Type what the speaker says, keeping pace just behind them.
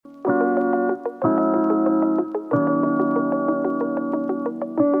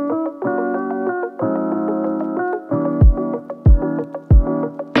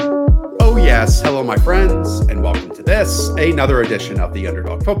Yes, hello, my friends, and welcome to this, another edition of the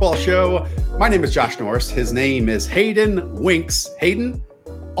Underdog Football Show. My name is Josh Norris. His name is Hayden Winks. Hayden,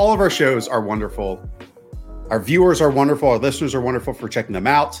 all of our shows are wonderful. Our viewers are wonderful. Our listeners are wonderful for checking them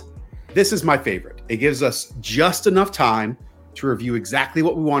out. This is my favorite. It gives us just enough time to review exactly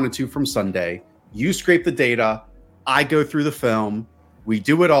what we wanted to from Sunday. You scrape the data. I go through the film. We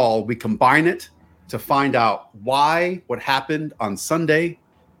do it all. We combine it to find out why what happened on Sunday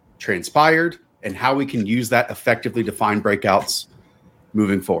transpired and how we can use that effectively to find breakouts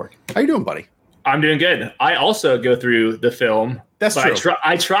moving forward. How you doing, buddy? I'm doing good. I also go through the film. That's true.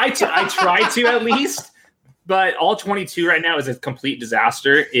 I try to at least, but all 22 right now is a complete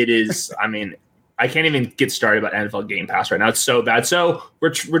disaster. It is. I mean, I can't even get started about NFL Game Pass right now. It's so bad. So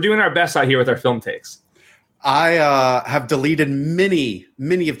we're doing our best out here with our film takes. I have deleted many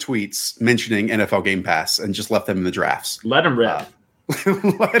of tweets mentioning NFL Game Pass and just left them in the drafts. Let them rip.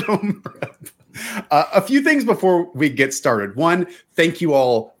 Let them rip. A few things before we get started. One, thank you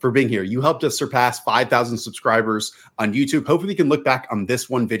all for being here. You helped us surpass 5,000 subscribers on YouTube. Hopefully we can look back on this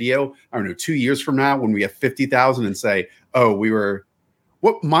one video, I don't know, 2 years from now when we have 50,000 and say, oh, we were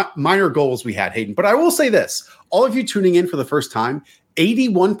what minor goals we had, Hayden. But I will say this, all of you tuning in for the first time,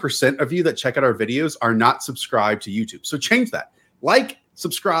 81% of you that check out our videos are not subscribed to YouTube. So change that. Like,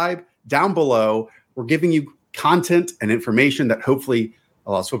 subscribe down below. We're giving you content and information that hopefully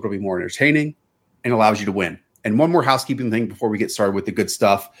allows football to be more entertaining and allows you to win. And one more housekeeping thing before we get started with the good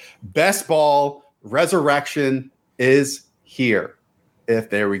stuff. Best Ball Resurrection is here.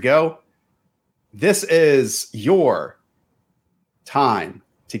 There we go. This is your time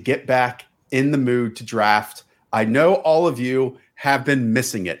to get back in the mood to draft. I know all of you have been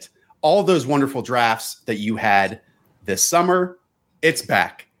missing it. All those wonderful drafts that you had this summer, it's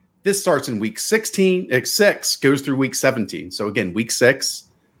back. This starts in week 16, 6 goes through week 17. So again, week 6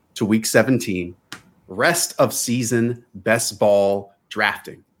 to week 17, rest of season best ball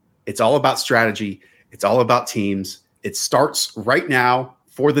drafting. It's all about strategy. It's all about teams. It starts right now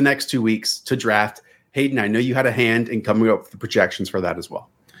for the next 2 weeks to draft. Hayden, I know you had a hand in coming up with the projections for that as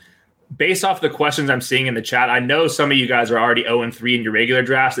well. Based off the questions I'm seeing in the chat, I know some of you guys are already 0-3 in your regular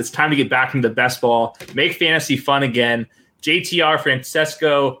drafts. It's time to get back into the best ball, make fantasy fun again. JTR,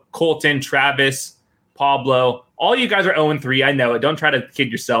 Francesco, Colton, Travis, Pablo, all you guys are 0-3. I know it. Don't try to kid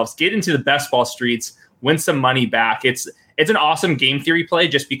yourselves. Get into the best ball streets, win some money back. It's an awesome game theory play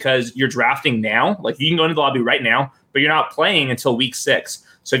just because you're drafting now. Like you can go into the lobby right now, but you're not playing until week 6.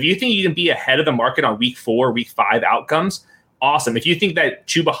 So if you think you can be ahead of the market on week 4, week 5 outcomes, awesome. If you think that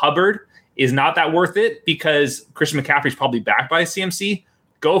Chuba Hubbard is not that worth it because Christian McCaffrey is probably backed by CMC,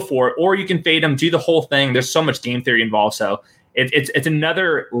 go for it. Or you can fade him, do the whole thing. There's so much game theory involved. So it's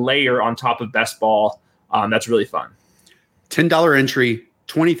another layer on top of best ball. That's really fun. $10 entry,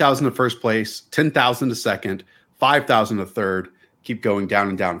 20,000 to first place, 10,000 to second, 5,000 to third. Keep going down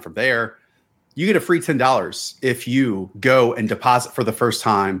and down from there. You get a free $10 if you go and deposit for the first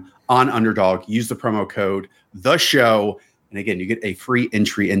time on Underdog. Use the promo code The Show. And again, you get a free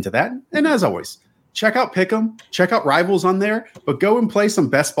entry into that. And as always, check out Pick'em, check out Rivals on there, but go and play some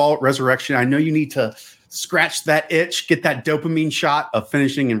Best Ball Resurrection. I know you need to scratch that itch, get that dopamine shot of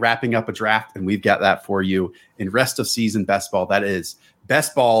finishing and wrapping up a draft, and we've got that for you in rest of season Best Ball. That is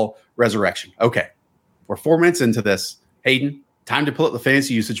Best Ball Resurrection. Okay, we're 4 minutes into this. Hayden, time to pull up the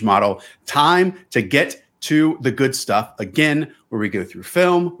fantasy usage model. Time to get to the good stuff. Again, where we go through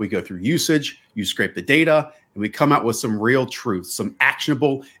film, we go through usage, you scrape the data, and we come out with some real truth, some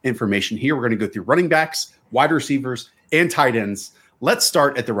actionable information here. We're going to go through running backs, wide receivers, and tight ends. Let's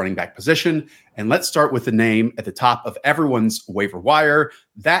start at the running back position, and let's start with the name at the top of everyone's waiver wire.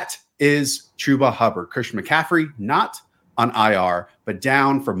 That is Chuba Hubbard. Christian McCaffrey, not on IR, but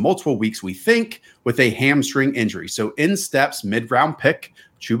down for multiple weeks, we think, with a hamstring injury. So in steps mid-round pick,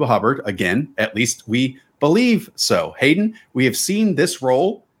 Chuba Hubbard, again, at least we believe so. Hayden, we have seen this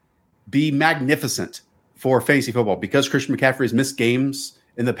role be magnificent for fantasy football because Christian McCaffrey has missed games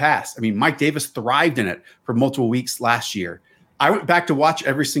in the past. I mean, Mike Davis thrived in it for multiple weeks last year. I went back to watch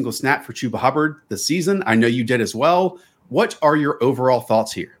every single snap for Chuba Hubbard this season. I know you did as well. What are your overall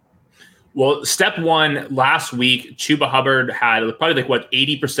thoughts here? Well, step one, last week, Chuba Hubbard had probably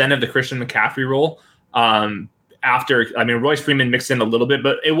 80% of the Christian McCaffrey role. Royce Freeman mixed in a little bit,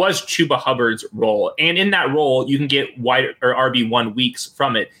 but it was Chuba Hubbard's role. And in that role, you can get wide or RB1 weeks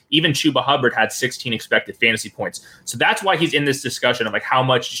from it. Even Chuba Hubbard had 16 expected fantasy points. So that's why he's in this discussion of how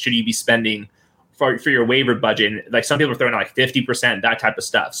much should you be spending for your waiver budget. And some people are throwing out 50%, that type of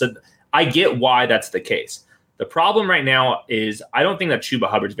stuff. So I get why that's the case. The problem right now is I don't think that Chuba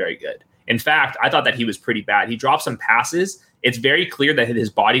Hubbard's very good. In fact, I thought that he was pretty bad. He dropped some passes. It's very clear that his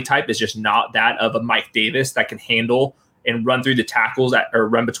body type is just not that of a Mike Davis that can handle and run through the tackles or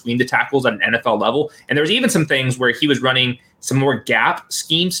run between the tackles at an NFL level. And there's even some things where he was running some more gap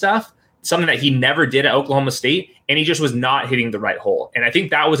scheme stuff, something that he never did at Oklahoma State, and he just was not hitting the right hole. And I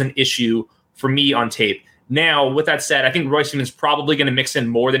think that was an issue for me on tape. Now, with that said, I think Royce Freeman's probably going to mix in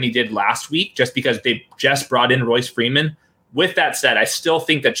more than he did last week just because they just brought in Royce Freeman. With that said, I still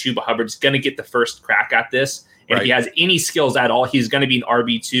think that Chuba Hubbard's going to get the first crack at this. And if he has any skills at all, he's going to be an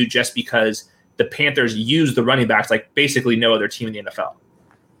RB2 just because the Panthers use the running backs like basically no other team in the NFL.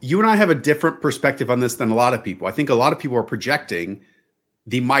 You and I have a different perspective on this than a lot of people. I think a lot of people are projecting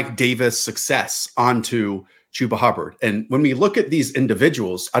the Mike Davis success onto Chuba Hubbard. And when we look at these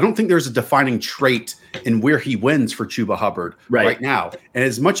individuals, I don't think there's a defining trait in where he wins for Chuba Hubbard right now. And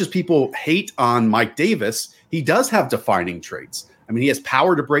as much as people hate on Mike Davis, he does have defining traits. I mean, he has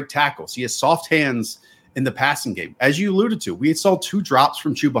power to break tackles. He has soft hands in the passing game. As you alluded to, we saw 2 drops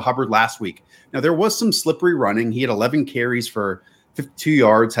from Chuba Hubbard last week. Now, there was some slippery running. He had 11 carries for 52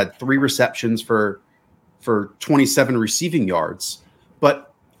 yards, had 3 receptions for 27 receiving yards.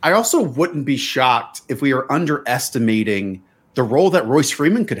 But I also wouldn't be shocked if we are underestimating the role that Royce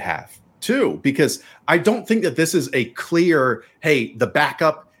Freeman could have, too, because I don't think that this is a clear, hey, the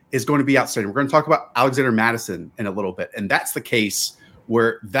backup is going to be outstanding. We're going to talk about Alexander Mattison in a little bit, and that's the case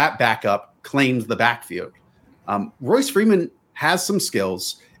where that backup claims the backfield. Royce Freeman has some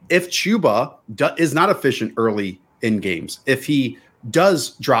skills. If Chuba is not efficient early in games, if he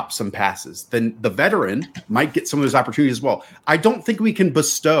does drop some passes, then the veteran might get some of those opportunities as well. I don't think we can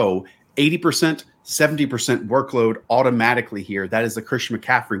bestow 80%, 70% workload automatically here. That is the Christian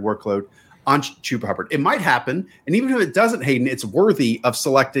McCaffrey workload on Chuba Hubbard. It might happen, and even if it doesn't, Hayden, it's worthy of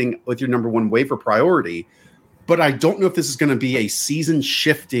selecting with your number 1 waiver priority. But I don't know if this is going to be a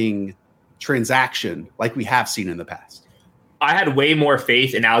season-shifting transaction like we have seen in the past. I had way more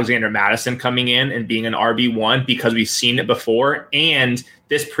faith in Alexander Mattison coming in and being an RB1 because we've seen it before. And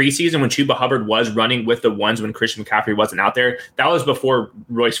this preseason when Chuba Hubbard was running with the ones when Christian McCaffrey wasn't out there, that was before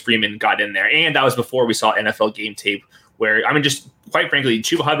Royce Freeman got in there. And that was before we saw NFL game tape where, I mean, just quite frankly,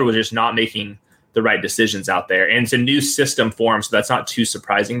 Chuba Hubbard was just not making the right decisions out there. And it's a new system for him, so that's not too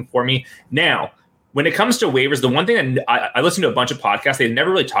surprising for me. Now, when it comes to waivers, the one thing that I listened to a bunch of podcasts, they never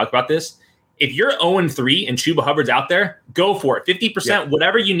really talk about this. If you're 0-3 and Chuba Hubbard's out there, go for it. 50%,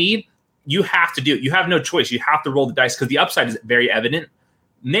 whatever you need, you have to do it. You have no choice. You have to roll the dice because the upside is very evident.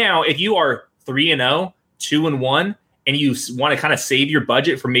 Now, if you are 3-0, 2-1, and you want to kind of save your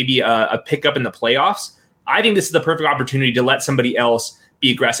budget for maybe a pickup in the playoffs, I think this is the perfect opportunity to let somebody else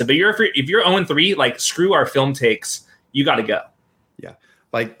be aggressive. But if you're 0-3, like screw our film takes, you got to go. Yeah.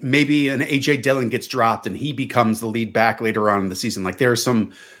 Like maybe an AJ Dillon gets dropped and he becomes the lead back later on in the season. Like there are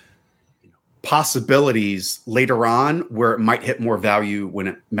some possibilities later on where it might hit more value when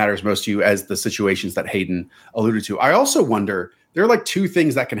it matters most to you, as the situations that Hayden alluded to. I also wonder, there are like 2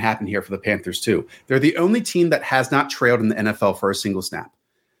 things that can happen here for the Panthers too. They're the only team that has not trailed in the NFL for a single snap.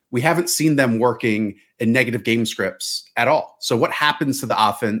 We haven't seen them working in negative game scripts at all. So what happens to the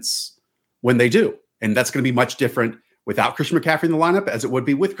offense when they do? And that's going to be much different without Christian McCaffrey in the lineup as it would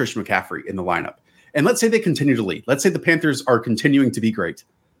be with Christian McCaffrey in the lineup. And let's say they continue to lead. Let's say the Panthers are continuing to be great.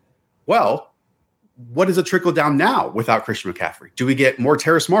 Well, what is a trickle down now without Christian McCaffrey? Do we get more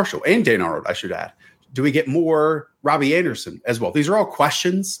Terrace Marshall and Dan Arnold, I should add? Do we get more Robbie Anderson as well? These are all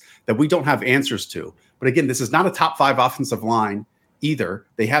questions that we don't have answers to. But again, this is not a top 5 offensive line either.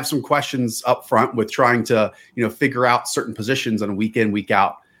 They have some questions up front with trying to, figure out certain positions on a week in, week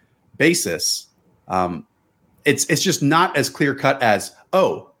out basis. It's just not as clear cut as,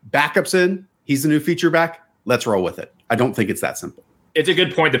 backup's in, he's the new feature back, let's roll with it. I don't think it's that simple. It's a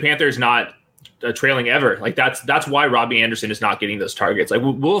good point. The Panthers not trailing ever. Like that's why Robbie Anderson is not getting those targets. Like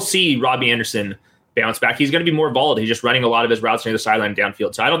we'll see Robbie Anderson bounce back. He's going to be more volatile. He's just running a lot of his routes near the sideline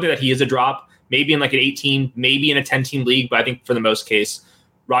downfield. So I don't think that he is a drop. Maybe in like an 18, maybe in a 10-team league. But I think for the most case,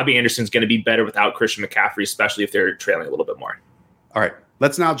 Robbie Anderson's going to be better without Christian McCaffrey, especially if they're trailing a little bit more. All right.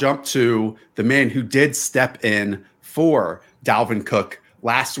 Let's now jump to the man who did step in for Dalvin Cook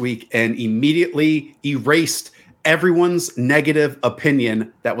last week and immediately erased everyone's negative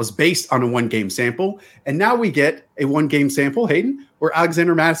opinion that was based on a 1-game sample. And now we get a 1-game sample, Hayden, where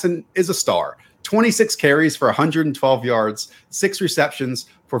Alexander Mattison is a star. 26 carries for 112 yards, 6 receptions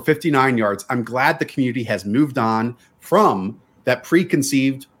for 59 yards. I'm glad the community has moved on from that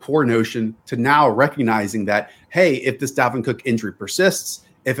preconceived poor notion to now recognizing that, hey, if this Dalvin Cook injury persists,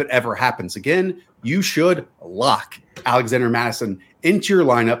 if it ever happens again, you should lock Alexander Mattison into your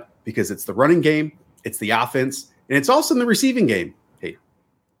lineup because it's the running game, it's the offense, and it's also in the receiving game. Hey.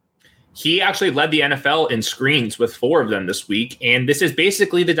 he actually led the NFL in screens with 4 of them this week. And this is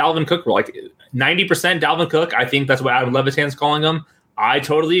basically the Dalvin Cook role, like 90% Dalvin Cook. I think that's what Adam Levitan's calling him. I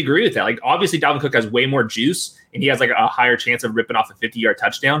totally agree with that. Like, obviously, Dalvin Cook has way more juice, and he has like a higher chance of ripping off a 50-yard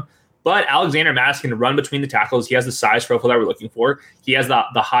touchdown. But Alexander Mattison can run between the tackles. He has the size profile that we're looking for. He has the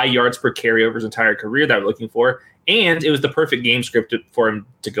high yards per carry over his entire career that we're looking for. And it was the perfect game script for him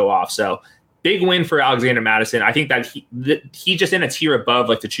to go off. So big win for Alexander Mattison. I think that he just in a tier above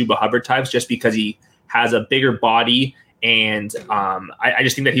like the Chuba Hubbard types just because he has a bigger body. And I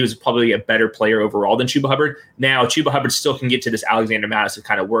just think that he was probably a better player overall than Chuba Hubbard. Now, Chuba Hubbard still can get to this Alexander Mattison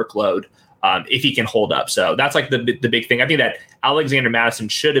kind of workload if he can hold up. So that's like the big thing. I think that Alexander Mattison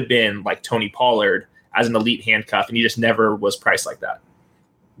should have been like Tony Pollard as an elite handcuff, and he just never was priced like that.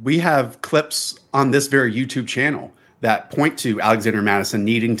 We have clips on this very YouTube channel that point to Alexander Mattison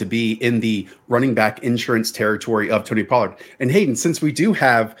needing to be in the running back insurance territory of Tony Pollard. And Hayden, since we do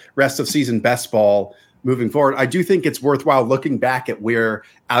have rest of season best ball moving forward, I do think it's worthwhile looking back at where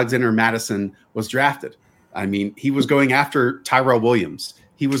Alexander Mattison was drafted. I mean, he was going after Tyrell Williams.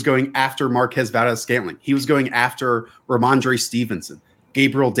 He was going after Marquez Valdes-Scantling. He was going after Ramondre Stevenson,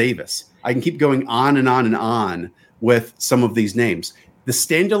 Gabriel Davis. I can keep going on and on and on with some of these names. The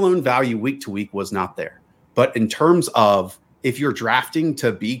standalone value week to week was not there. But in terms of if you're drafting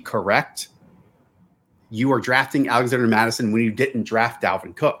to be correct, you are drafting Alexander Mattison when you didn't draft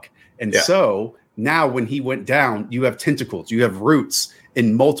Dalvin Cook. And so now when he went down, you have tentacles, you have roots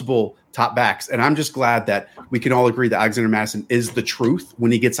in multiple top backs. And I'm just glad that we can all agree that Alexander Mattison is the truth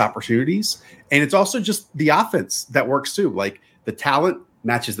when he gets opportunities. And it's also just the offense that works too. Like the talent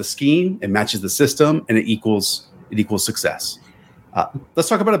matches the scheme, it matches the system, and it equals success. Let's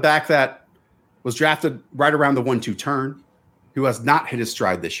talk about a back that was drafted right around the 1-2 turn, who has not hit his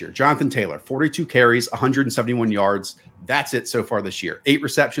stride this year. Jonathan Taylor, 42 carries, 171 yards. That's it so far this year. 8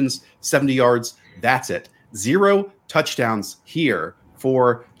 receptions, 70 yards. That's it. 0 touchdowns here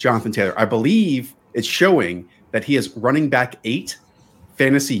for Jonathan Taylor. I believe it's showing that he is running back 8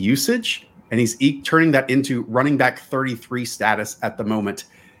 fantasy usage, and he's turning that into running back 33 status at the moment.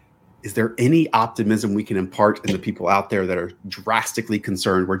 Is there any optimism we can impart in the people out there that are drastically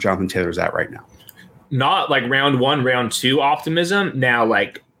concerned where Jonathan Taylor's at right now? Not like round 1, round 2 optimism. Now,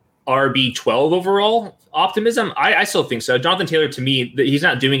 like RB12 overall optimism, I still think so. Jonathan Taylor, to me, he's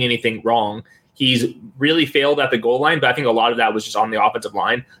not doing anything wrong. He's really failed at the goal line, but I think a lot of that was just on the offensive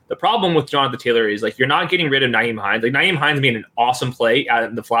line. The problem with Jonathan Taylor is like you're not getting rid of Nyheim Hines. Like Nyheim Hines made an awesome play out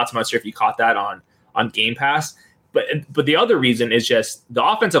in the flats. I'm not sure if you caught that on Game Pass. But the other reason is just the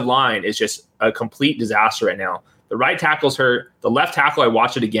offensive line is just a complete disaster right now. The right tackle's hurt. The left tackle, I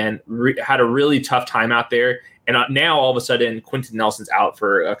watched it again, had a really tough time out there. And now all of a sudden, Quentin Nelson's out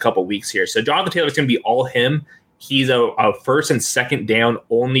for a couple weeks here. So Jonathan Taylor's going to be all him. He's a first and second down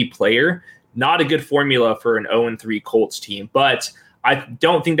only player. Not a good formula for an 0-3 Colts team. But I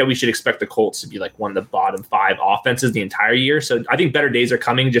don't think that we should expect the Colts to be like one of the bottom 5 offenses the entire year. So I think better days are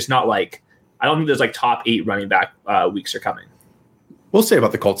coming, just not like I don't think there's like top 8 running back weeks are coming. We'll say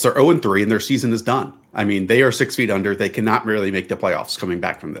about the Colts, they're 0-3 and their season is done. I mean, they are 6 feet under. They cannot really make the playoffs coming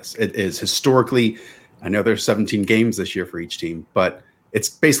back from this. It is historically, I know there's 17 games this year for each team, but it's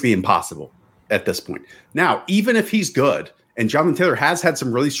basically impossible at this point. Now, even if he's good, and Jonathan Taylor has had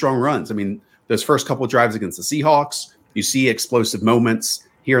some really strong runs. I mean, those first couple of drives against the Seahawks, you see explosive moments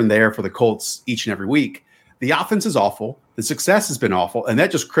here and there for the Colts each and every week. The offense is awful. The success has been awful. And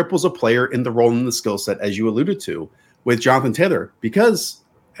that just cripples a player in the role and the skill set, as you alluded to, with Jonathan Taylor. Because,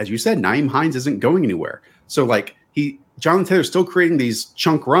 as you said, Nyheim Hines isn't going anywhere. So, like, Jonathan Taylor's still creating these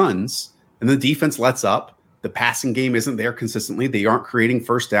chunk runs, and the defense lets up. The passing game isn't there consistently. They aren't creating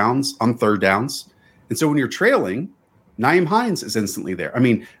first downs on third downs. And so when you're trailing, Nyheim Hines is instantly there. I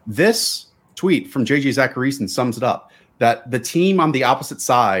mean, this tweet from JJ Zachariason sums it up, that the team on the opposite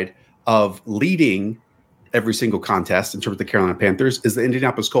side of leading every single contest in terms of the Carolina Panthers is the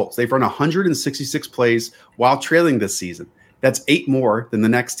Indianapolis Colts. They've run 166 plays while trailing this season. That's 8 more than the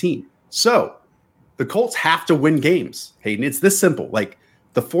next team. So the Colts have to win games, Hayden. It's this simple. Like,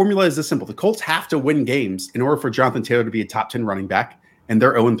 the formula is this simple. The Colts have to win games in order for Jonathan Taylor to be a top 10 running back, and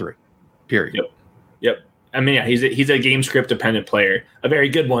they're 0-3, period. Yep. I mean, yeah, he's a game script dependent player, a very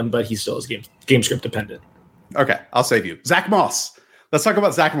good one, but he still is game script dependent. Okay, I'll save you. Zach Moss. Let's talk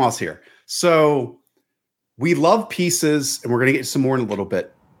about Zach Moss here. So we love pieces, and we're going to get some more in a little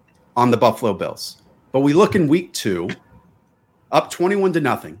bit on the Buffalo Bills. But we look in week 2, up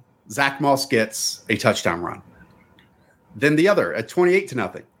 21-0. Zach Moss gets a touchdown run. Then the other at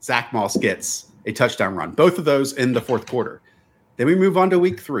 28-0. Zach Moss gets a touchdown run. Both of those in the fourth quarter. Then we move on to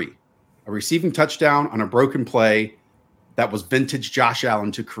week 3. A receiving touchdown on a broken play that was vintage Josh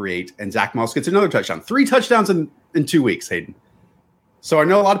Allen to create, and Zach Moss gets another touchdown. 3 touchdowns in 2 weeks, Hayden. So I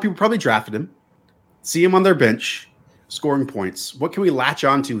know a lot of people probably drafted him, see him on their bench, scoring points. What can we latch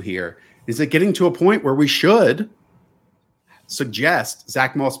onto here? Is it getting to a point where we should suggest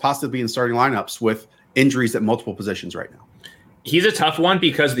Zach Moss possibly in starting lineups with injuries at multiple positions right now? He's a tough one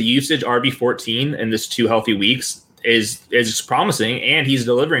because the usage RB14 in this 2 healthy weeks is promising, and he's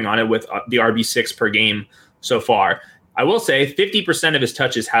delivering on it with the RB6 per game so far. I will say 50% of his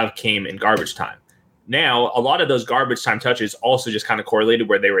touches have came in garbage time. Now, a lot of those garbage time touches also just kind of correlated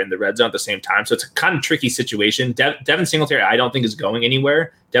where they were in the red zone at the same time. So it's a kind of tricky situation. Devin Singletary, I don't think is going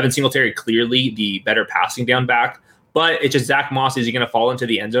anywhere. Devin Singletary, clearly the better passing down back, but it's just Zach Moss. Is he going to fall into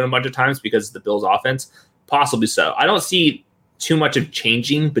the end zone a bunch of times because of the Bills offense? Possibly so. I don't see too much of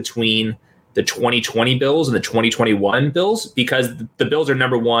changing between the 2020 Bills and the 2021 Bills because the Bills are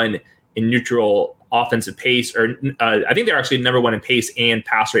number one in neutral offensive pace, or I think they're actually number one in pace and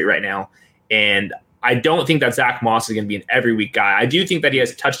pass rate right now. And I don't think that Zach Moss is going to be an every week guy. I do think that he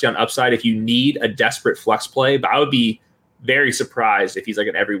has touchdown upside if you need a desperate flex play, but I would be very surprised if he's like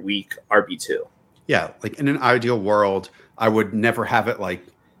an every week RB2. Yeah, like in an ideal world, I would never have it like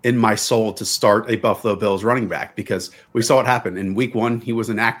in my soul to start a Buffalo Bills running back because we saw it happen. In week 1, he was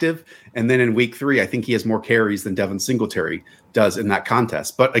inactive. And then in week 3, I think he has more carries than Devin Singletary does in that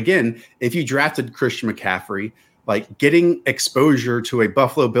contest. But again, if you drafted Christian McCaffrey, like getting exposure to a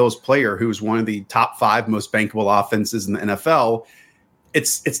Buffalo Bills player who's one of the top 5 most bankable offenses in the NFL,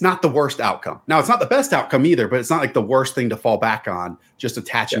 it's not the worst outcome. Now, it's not the best outcome either, but it's not like the worst thing to fall back on, just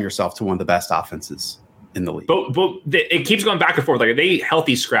attaching yourself to one of the best offenses in the league. But it keeps going back and forth. Like they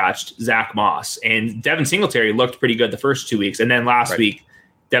healthy scratched Zach Moss, and Devin Singletary looked pretty good the first 2 weeks. And then last week,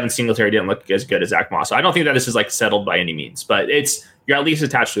 Devin Singletary didn't look as good as Zach Moss. So I don't think that this is like settled by any means, but you're at least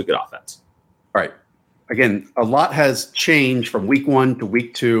attached to a good offense. All right. Again, a lot has changed from week 1 to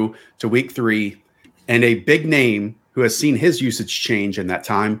week 2 to week 3. And a big name who has seen his usage change in that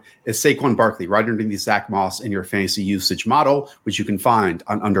time is Saquon Barkley, right underneath Zach Moss in your fantasy usage model, which you can find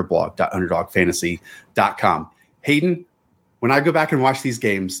on underblog.underdogfantasy.com. Hayden, when I go back and watch these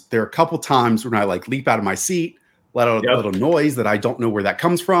games, there are a couple times when I like leap out of my seat, let out a little noise that I don't know where that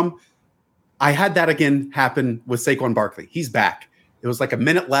comes from. I had that again happen with Saquon Barkley. He's back. It was like a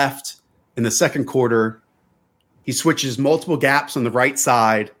minute left in the second quarter. He switches multiple gaps on the right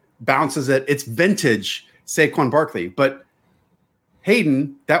side, bounces it. It's vintage Saquon Barkley. But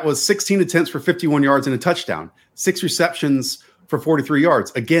Hayden, that was 16 attempts for 51 yards and a touchdown, 6 receptions for 43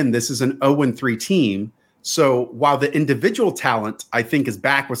 yards. Again, this is an 0-3 team. So while the individual talent, I think, is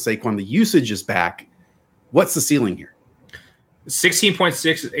back with Saquon, the usage is back. What's the ceiling here?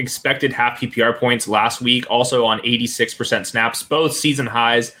 16.6 expected half PPR points last week, also on 86% snaps, both season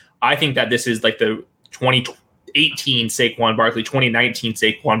highs. I think that this is like the 2018 Saquon Barkley, 2019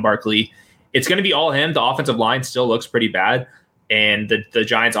 Saquon Barkley. It's going to be all him. The offensive line still looks pretty bad, and the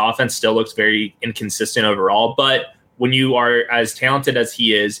Giants' offense still looks very inconsistent overall. But when you are as talented as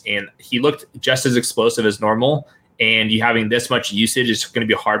he is, and he looked just as explosive as normal, and you having this much usage, it's going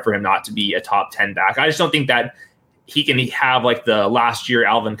to be hard for him not to be a top 10 back. I just don't think that he can have like the last year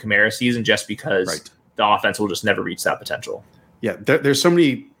Alvin Kamara season just because the offense will just never reach that potential. Yeah, there's so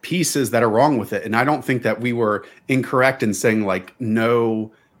many pieces that are wrong with it. And I don't think that we were incorrect in saying like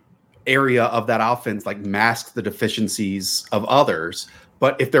no area of that offense like masked the deficiencies of others.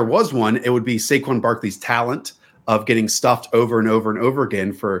 But if there was one, it would be Saquon Barkley's talent of getting stuffed over and over and over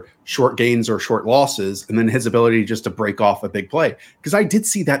again for short gains or short losses, and then his ability just to break off a big play. Because I did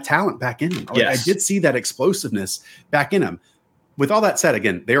see that talent back in him. I did see that explosiveness back in him. With all that said,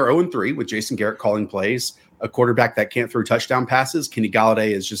 again, they are 0-3 with Jason Garrett calling plays, a quarterback that can't throw touchdown passes. Kenny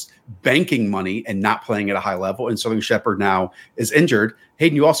Galladay is just banking money and not playing at a high level, and Sterling Shepard now is injured.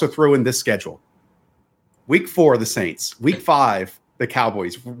 Hayden, you also throw in this schedule. Week 4, the Saints. Week 5, the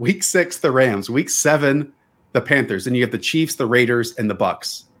Cowboys. Week 6, the Rams. Week 7, the Panthers. And you have the Chiefs, the Raiders, and the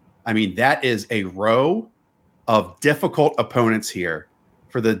Bucks. I mean, that is a row of difficult opponents here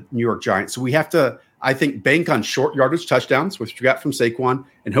for the New York Giants. So we have to, I think, bank on short yardage touchdowns, which we got from Saquon,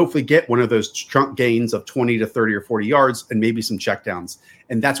 and hopefully get one of those trunk gains of 20 to 30 or 40 yards and maybe some checkdowns.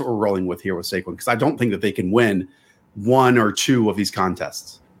 And that's what we're rolling with here with Saquon, because I don't think that they can win 1 or 2 of these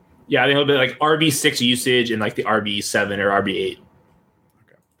contests. Yeah, I think it'll be like RB6 usage and like the RB7 or RB8.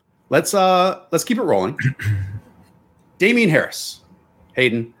 Let's keep it rolling. Damian Harris.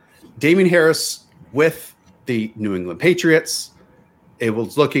 Hayden. Damian Harris with the New England Patriots. It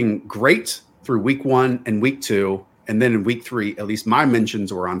was looking great through week 1 and week 2. And then in week 3, at least my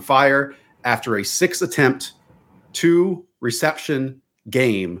mentions were on fire after a 6-attempt, 2-reception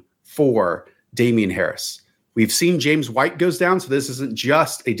game for Damian Harris. We've seen James White goes down, so this isn't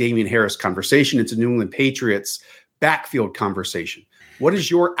just a Damian Harris conversation. It's a New England Patriots backfield conversation. What is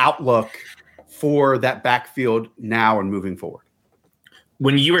your outlook for that backfield now and moving forward?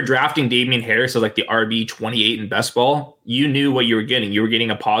 When you were drafting Damian Harris as like the RB 28 in best ball, you knew what you were getting. You were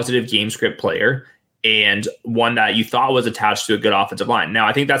getting a positive game script player and one that you thought was attached to a good offensive line. Now,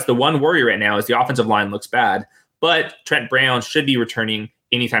 I think that's the one worry right now is the offensive line looks bad, but Trent Brown should be returning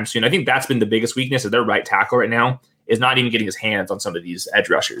anytime soon. I think that's been the biggest weakness of their right tackle right now is not even getting his hands on some of these edge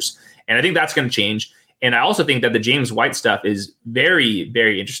rushers. And I think that's going to change. And I also think that the James White stuff is very,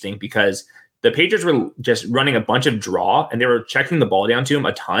 very interesting because the Patriots were just running a bunch of draw and they were checking the ball down to him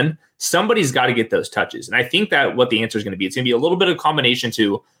a ton. Somebody's got to get those touches. And I think that what the answer is going to be, it's going to be a little bit of combination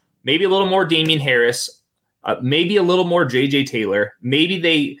to maybe a little more Damian Harris, maybe a little more JJ Taylor. Maybe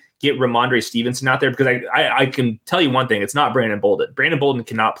they get Ramondre Stevenson out there because I can tell you one thing. It's not Brandon Bolden. Brandon Bolden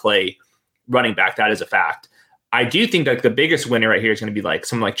cannot play running back. That is a fact. I do think that the biggest winner right here is going to be like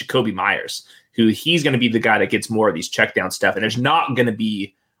someone like Jacoby Myers, who he's going to be the guy that gets more of these check down stuff. And there's not going to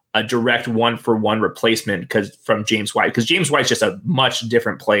be a direct 1-for-1 replacement from James White, because James White's just a much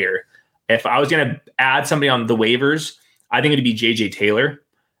different player. If I was going to add somebody on the waivers, I think it'd be JJ Taylor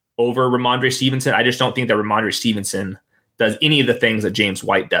over Ramondre Stevenson. I just don't think that Ramondre Stevenson does any of the things that James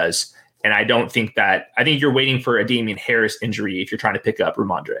White does. And I think you're waiting for a Damian Harris injury if you're trying to pick up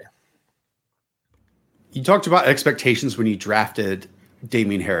Ramondre. You talked about expectations when you drafted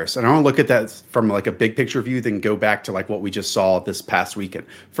Damian Harris. And I want to look at that from like a big picture view, then go back to like what we just saw this past weekend.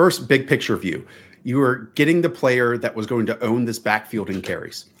 First, big picture view. You were getting the player that was going to own this backfield in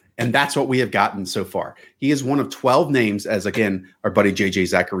carries. And that's what we have gotten so far. He is one of 12 names, as again, our buddy JJ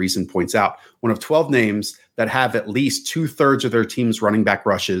Zacharyson points out, one of 12 names that have at least 2/3 of their team's running back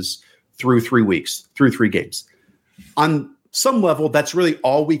rushes through 3 weeks, through 3 games. On some level, that's really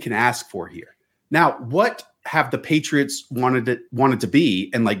all we can ask for here. Now, what have the Patriots wanted to be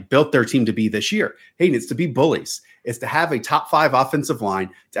and like built their team to be this year? Hey, it's to be bullies. It's to have a top 5 offensive line,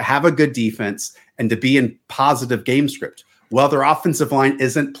 to have a good defense, and to be in positive game script. Well, their offensive line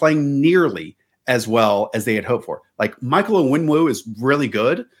isn't playing nearly as well as they had hoped for. Like Michael Onwenu is really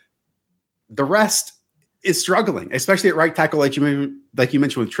good. The rest is struggling, especially at right tackle, like you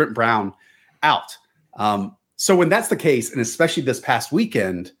mentioned with Trent Brown out. So when that's the case, and especially this past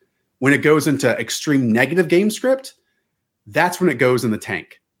weekend, when it goes into extreme negative game script, that's when it goes in the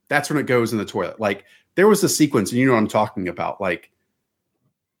tank. That's when it goes in the toilet. Like there was a sequence, and you know what I'm talking about. Like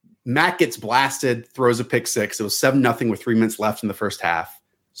Matt gets blasted, throws a pick six. It was 7-0 with 3 minutes left in the first half.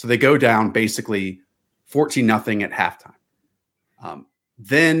 So they go down basically 14-0 at halftime.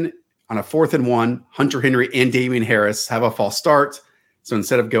 Then on a 4th and 1, Hunter Henry and Damian Harris have a false start. So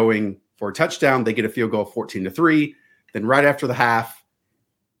instead of going for a touchdown, they get a field goal 14-3. Then right after the half,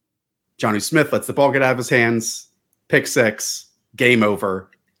 Jonnu Smith lets the ball get out of his hands, pick six, game over,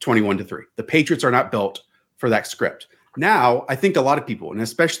 21-3. The Patriots are not built for that script. Now, I think a lot of people, and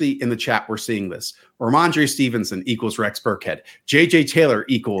especially in the chat, we're seeing this. Ramondre Stevenson equals Rex Burkhead. JJ Taylor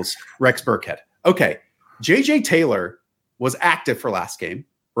equals Rex Burkhead. Okay, JJ Taylor was active for last game.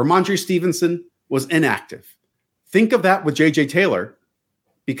 Ramondre Stevenson was inactive. Think of that with JJ Taylor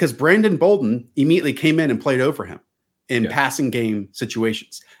because Brandon Bolden immediately came in and played over him in passing game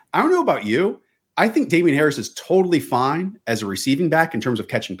situations. I don't know about you. I think Damian Harris is totally fine as a receiving back in terms of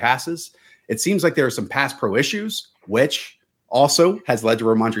catching passes. It seems like there are some pass pro issues, which also has led to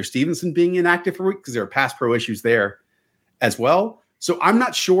Ramondre Stevenson being inactive for a week because there are pass pro issues there as well. So I'm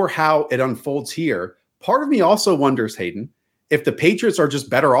not sure how it unfolds here. Part of me also wonders, Hayden, if the Patriots are just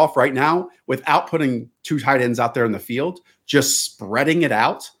better off right now without putting 2 tight ends out there in the field, just spreading it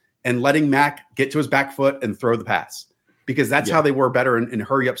out and letting Mac get to his back foot and throw the pass. Because that's how they were better in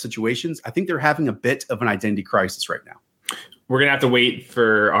hurry-up situations. I think they're having a bit of an identity crisis right now. We're going to have to wait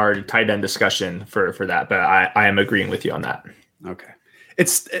for our tight end discussion for that, but I am agreeing with you on that. Okay.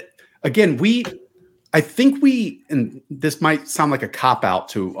 I think and this might sound like a cop-out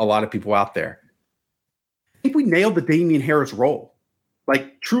to a lot of people out there. I think we nailed the Damian Harris role.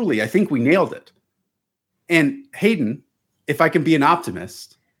 Like, truly, I think we nailed it. And Hayden, if I can be an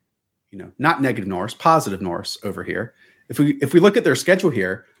optimist, not negative Norris, positive Norris over here. If we look at their schedule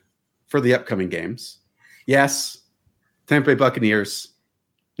here for the upcoming games, yes, Tampa Bay Buccaneers,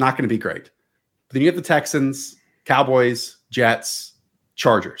 not going to be great. But then you have the Texans, Cowboys, Jets,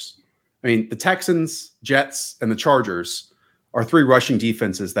 Chargers. I mean, the Texans, Jets, and the Chargers are 3 rushing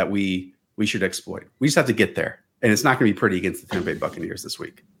defenses that we should exploit. We just have to get there. And it's not going to be pretty against the Tampa Bay Buccaneers this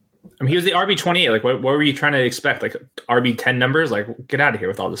week. I mean, he was the RB 28. Like, what were you trying to expect? Like RB 10 numbers? Like, get out of here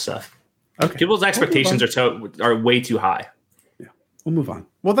with all this stuff. Okay. People's expectations are way too high. Yeah, we'll move on.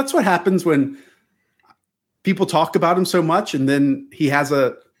 Well, that's what happens when people talk about him so much, and then he has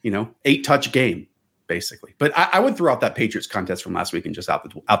a 8-touch game basically. But I would throw out that Patriots contest from last week and just out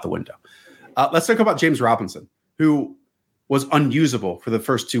the window. Let's talk about James Robinson, who was unusable for the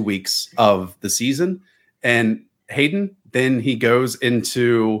first 2 weeks of the season. And Hayden, then he goes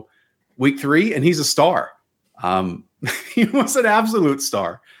into week 3 and he's a star. He was an absolute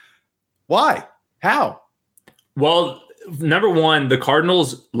star. Why? How? Well, number one, the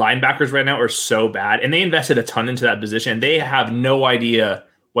Cardinals linebackers right now are so bad, and they invested a ton into that position. They have no idea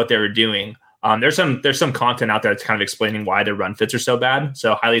what they were doing. There's some content out there that's kind of explaining why their run fits are so bad.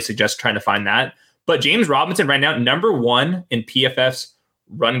 So highly suggest trying to find that. But James Robinson right now, number 1 in PFF's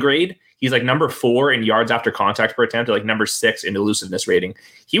run grade. He's like number 4 in yards after contact per attempt, or like number 6 in elusiveness rating.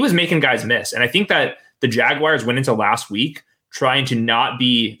 He was making guys miss. And I think that the Jaguars went into last week trying to not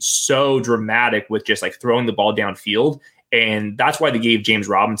be so dramatic with just like throwing the ball downfield. And that's why they gave James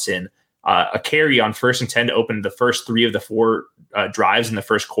Robinson a carry on 1st and 10 to open the first 3 of the 4 drives in the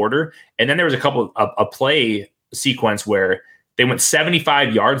first quarter. And then there was a play sequence where they went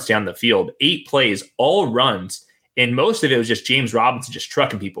 75 yards down the field, 8 plays, all runs. And most of it was just James Robinson just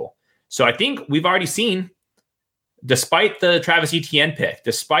trucking people. So I think we've already seen, despite the Travis Etienne pick,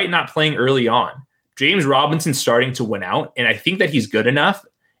 despite not playing early on, James Robinson's starting to win out. And I think that he's good enough.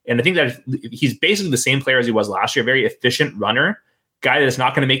 And I think that he's basically the same player as he was last year, very efficient runner, guy that is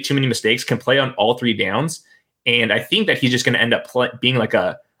not going to make too many mistakes, can play on all 3 downs. And I think that he's just going to end up being like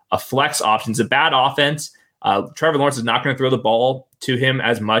a flex option. It's a bad offense. Trevor Lawrence is not going to throw the ball to him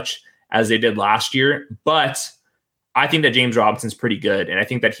as much as they did last year. But I think that James Robinson's pretty good. And I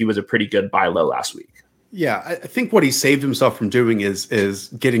think that he was a pretty good buy low last week. Yeah, I think what he saved himself from doing is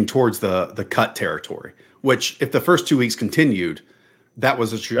getting towards the cut territory, which if the first 2 weeks continued, that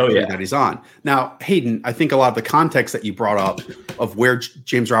was a trajectory that he's on. Now, Hayden, I think a lot of the context that you brought up of where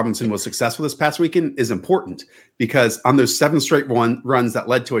James Robinson was successful this past weekend is important, because on those 7 straight runs that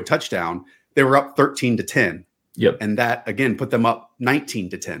led to a touchdown, they were up 13-10. Yep. And that, again, put them up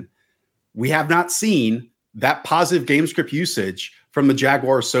 19-10. We have not seen that positive game script usage from the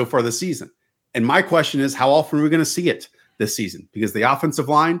Jaguars so far this season. And my question is, how often are we going to see it this season? Because the offensive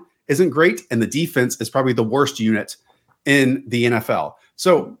line isn't great, and the defense is probably the worst unit in the NFL.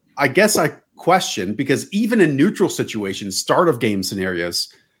 So I guess I question, because even in neutral situations, start of game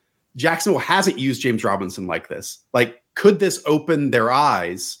scenarios, Jacksonville hasn't used James Robinson like this. Like, could this open their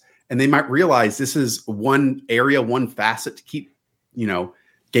eyes and they might realize this is one area, one facet to keep,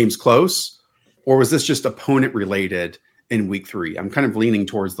 games close? Or was this just opponent related in week 3? I'm kind of leaning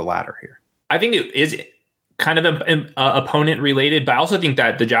towards the latter here. I think it is kind of opponent related, but I also think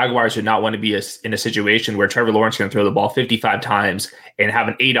that the Jaguars should not want to be in a situation where Trevor Lawrence is going to throw the ball 55 times and have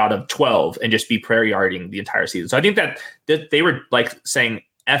an 8 out of 12 and just be prairie yarding the entire season. So I think that they were like saying,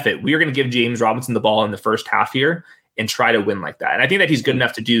 F it, we are going to give James Robinson the ball in the first half here and try to win like that. And I think that he's good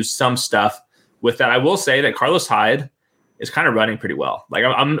enough to do some stuff with that. I will say that Carlos Hyde is kind of running pretty well. Like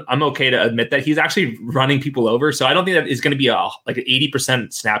I'm okay to admit that he's actually running people over. So I don't think that it's going to be like an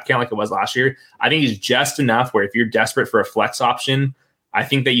 80% snap count like it was last year. I think he's just enough where if you're desperate for a flex option, I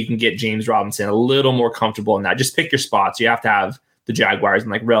think that you can get James Robinson a little more comfortable in that. Just pick your spots. You have to have the Jaguars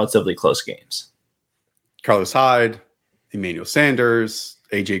in like relatively close games. Carlos Hyde, Emmanuel Sanders,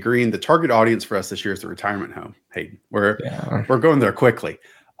 AJ Green. The target audience for us this year is the retirement home. Hey, we're going there quickly.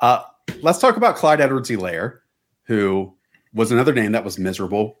 Let's talk about Clyde Edwards-Helaire, who was another name that was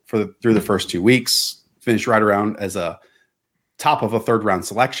miserable through the first 2 weeks, finished right around as a top of a 3rd round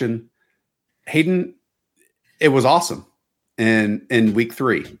selection. Hayden, it was awesome in week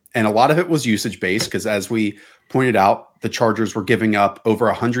 3. And a lot of it was usage based, because as we pointed out, the Chargers were giving up over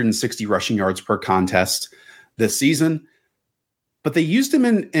 160 rushing yards per contest this season, but they used him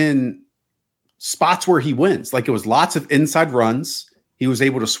in spots where he wins. Like, it was lots of inside runs. He was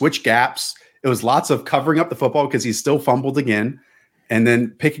able to switch gaps. It was lots of covering up the football because he still fumbled again, and then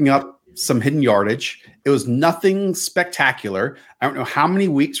picking up some hidden yardage. It was nothing spectacular. I don't know how many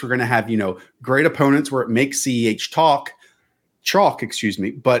weeks we're going to have, great opponents where it makes CEH chalk,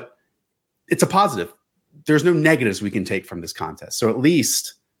 but it's a positive. There's no negatives we can take from this contest. So at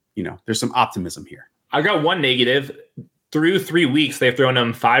least, there's some optimism here. I got one negative. Through 3 weeks, they've thrown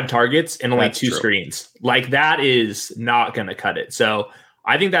him 5 targets and only 2 screens. Like, that is not going to cut it. So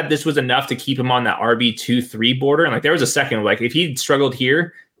I think that this was enough to keep him on that RB2-3 border. And like, there was a second, like, if he struggled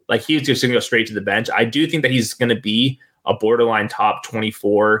here, like, he was just going to go straight to the bench. I do think that he's going to be a borderline top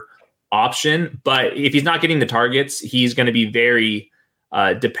 24 option, but if he's not getting the targets, he's going to be very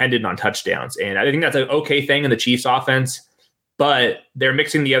dependent on touchdowns. And I think that's an okay thing in the Chiefs offense, but they're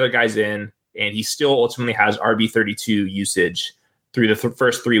mixing the other guys in, and he still ultimately has RB32 usage through the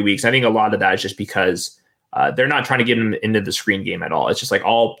first 3 weeks. I think a lot of that is just because they're not trying to get him into the screen game at all. It's just like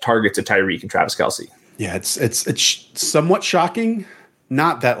all targets of Tyreek and Travis Kelce. Yeah, it's somewhat shocking.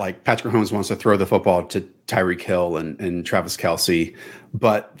 Not that like Patrick Mahomes wants to throw the football to Tyreek Hill and Travis Kelce,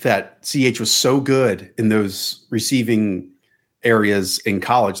 but that CH was so good in those receiving areas in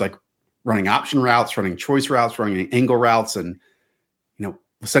college, like running option routes, running choice routes, running angle routes, and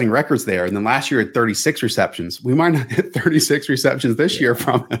setting records there. And then last year at 36 receptions, we might not hit 36 receptions this year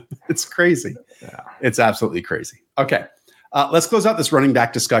from him. It's crazy. Yeah. It's absolutely crazy. Okay. Let's close out this running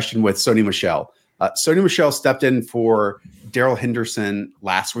back discussion with Sony Michel. Sony Michel stepped in for Darrell Henderson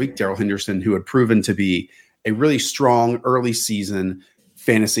last week. Darrell Henderson, who had proven to be a really strong early season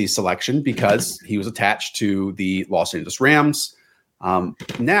fantasy selection because he was attached to the Los Angeles Rams.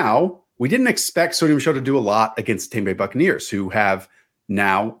 Now, we didn't expect Sony Michel to do a lot against the Tampa Bay Buccaneers, who have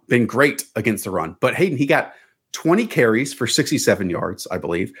now been great against the run. But Hayden, he got 20 carries for 67 yards, I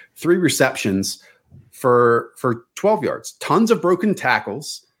believe, 3 receptions for 12 yards, tons of broken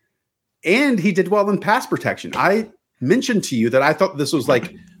tackles, and he did well in pass protection. I mentioned to you that I thought this was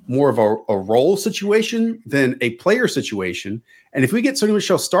like more of a role situation than a player situation. And if we get Sony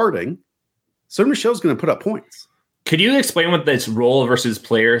Michel starting, Sony Michel's going to put up points. Could you explain what this role versus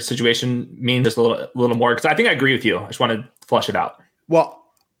player situation means just a little more? Because I think I agree with you. I just want to flush it out. Well,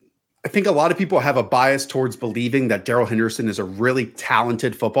 I think a lot of people have a bias towards believing that Darrell Henderson is a really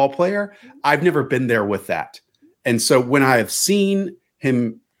talented football player. I've never been there with that. And so when I have seen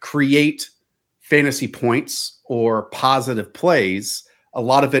him create fantasy points or positive plays, a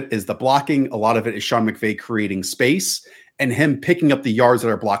lot of it is the blocking. A lot of it is Sean McVay creating space and him picking up the yards that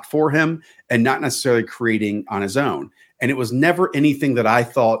are blocked for him and not necessarily creating on his own. And it was never anything that I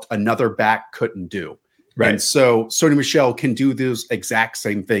thought another back couldn't do. Right. And so Sony Michel can do those exact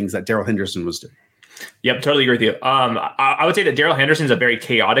same things that Darrell Henderson was doing. Yep, totally agree with you. I would say that Darrell Henderson is a very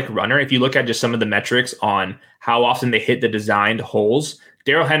chaotic runner. If you look at just some of the metrics on how often they hit the designed holes,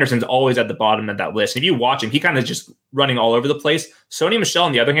 Darrell Henderson's always at the bottom of that list. If you watch him, he kind of just running all over the place. Sony Michel,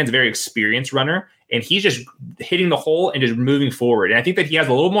 on the other hand, is a very experienced runner, and he's just hitting the hole and just moving forward. And I think that he has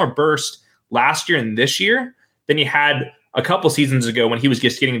a little more burst last year and this year than he had a couple seasons ago when he was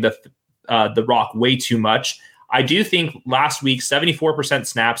just getting the rock way too much. I do think last week, 74%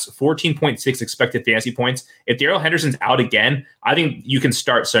 snaps, 14.6 expected fantasy points. If Darrell Henderson's out again, I think you can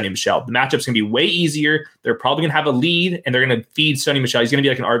start Sony Michel. The matchup's going to be way easier. They're probably going to have a lead, and they're going to feed Sony Michel. He's going to be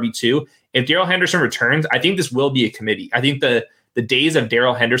like an RB2. If Darrell Henderson returns, I think this will be a committee. I think the days of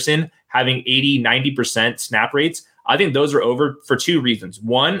Darrell Henderson having 80, 90% snap rates, I think those are over for 2 reasons.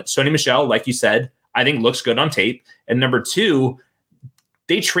 One, Sony Michel, like you said, I think looks good on tape. And number 2,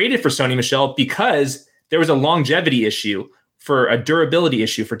 they traded for Sony Michel because there was a longevity issue, for a durability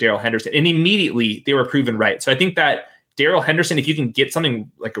issue for Darrell Henderson. And immediately they were proven right. So I think that Darrell Henderson, if you can get something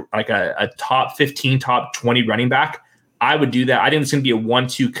like a top 15, top 20 running back, I would do that. I think it's going to be a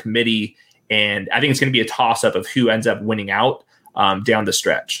 1-2 committee. And I think it's going to be a toss up of who ends up winning out down the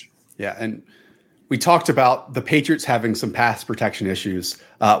stretch. Yeah. And we talked about the Patriots having some pass protection issues.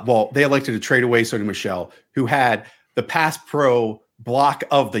 Well, they elected to trade away Sony Michel, who had the pass pro block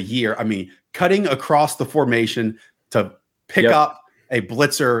of the year. I mean, cutting across the formation to pick up a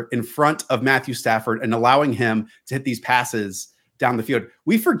blitzer in front of Matthew Stafford and allowing him to hit these passes down the field.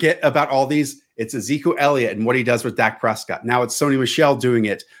 We forget about all these. It's Ezekiel Elliott and what he does with Dak Prescott. Now it's Sony Michel doing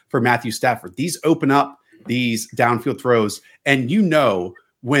it for Matthew Stafford. These open up these downfield throws. And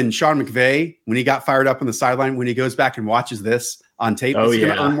when Sean McVay, when he got fired up on the sideline, when he goes back and watches this on tape, he's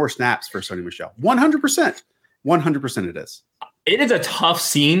going to earn more snaps for Sony Michel. 100%. 100% it is. It is a tough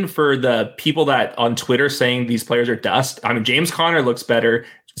scene for the people that on Twitter saying these players are dust. I mean, James Conner looks better.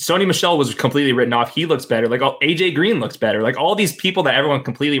 Sony Michel was completely written off. He looks better. Like AJ Green looks better. Like all these people that everyone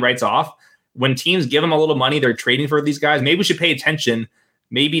completely writes off. When teams give them a little money, they're trading for these guys. Maybe we should pay attention.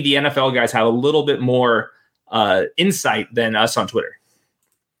 Maybe the NFL guys have a little bit more insight than us on Twitter.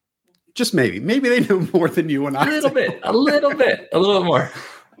 Just maybe. Maybe they know more than you and I. A little bit more.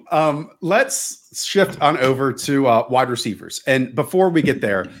 Let's shift on over to wide receivers. And before we get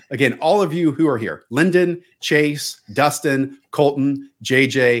there, again, all of you who are here, Lyndon, Chase, Dustin, Colton,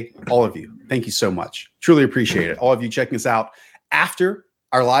 JJ, all of you, thank you so much. Truly appreciate it. All of you checking us out after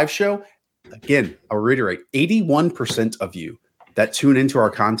our live show. Again, I'll reiterate, 81% of you that tune into our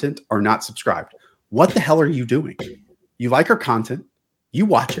content are not subscribed. What the hell are you doing? You like our content. You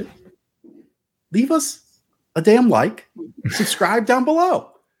watch it. Leave us a damn like. Subscribe down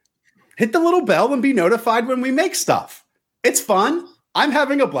below. Hit the little bell and be notified when we make stuff. It's fun. I'm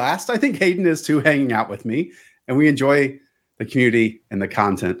having a blast. I think Hayden is too, hanging out with me. And we enjoy the community and the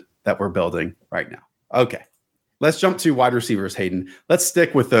content that we're building right now. Okay. Let's jump to wide receivers, Hayden. Let's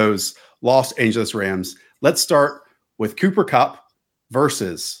stick with those Los Angeles Rams. Let's start with Cooper Kupp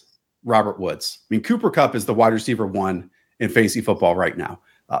versus Robert Woods. I mean, Cooper Kupp is the wide receiver 1 in fantasy football right now.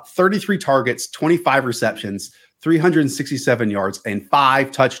 33 targets, 25 receptions, 367 yards, and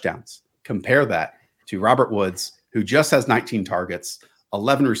 5 touchdowns. Compare that to Robert Woods, who just has 19 targets,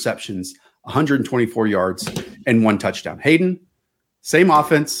 11 receptions, 124 yards, and 1 touchdown. Hayden, same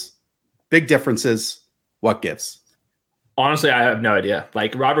offense, big differences. What gives? Honestly, I have no idea.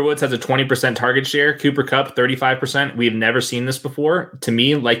 Like, Robert Woods has a 20% target share, Cooper Kupp 35%. We've never seen this before. To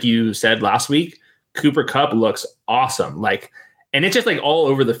me, like you said last week, Cooper Kupp looks awesome. And it's just like all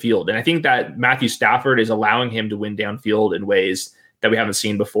over the field. And I think that Matthew Stafford is allowing him to win downfield in ways that we haven't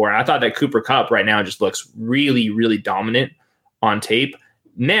seen before. And I thought that Cooper Kupp right now just looks really, really dominant on tape.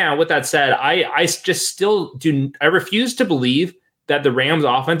 Now, with that said, I just still I refuse to believe that the Rams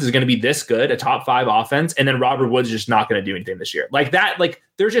offense is going to be this good, a top 5 offense, and then Robert Woods is just not going to do anything this year.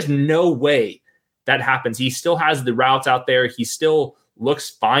 There's just no way that happens. He still has the routes out there. He still looks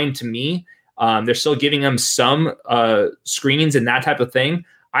fine to me. They're still giving him some screens and that type of thing.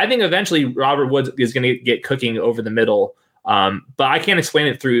 I think eventually Robert Woods is going to get cooking over the middle. But I can't explain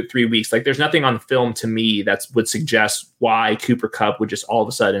it through 3 weeks. Like, there's nothing on film to me that would suggest why Cooper Kupp would just all of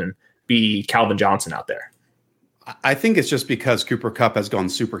a sudden be Calvin Johnson out there. I think it's just because Cooper Kupp has gone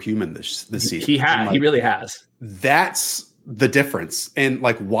superhuman this season. He really has. That's the difference. And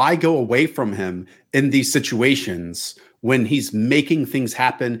why go away from him in these situations when he's making things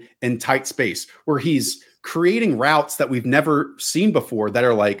happen in tight space, where he's creating routes that we've never seen before that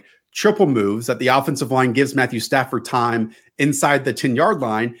are like triple moves that the offensive line gives Matthew Stafford time inside the 10-yard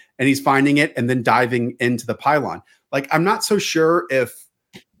line, and he's finding it and then diving into the pylon. I'm not so sure if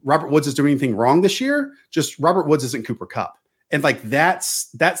Robert Woods is doing anything wrong this year. Just Robert Woods isn't Cooper Kupp. And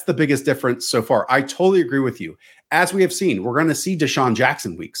that's the biggest difference so far. I totally agree with you. As we have seen, we're going to see Deshaun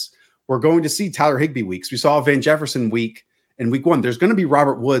Jackson weeks. We're going to see Tyler Higbee weeks. We saw Van Jefferson week in week 1. There's going to be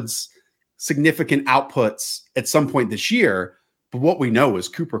Robert Woods significant outputs at some point this year. But what we know is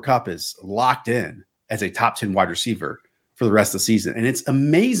Cooper Kupp is locked in as a top 10 wide receiver for the rest of the season. And it's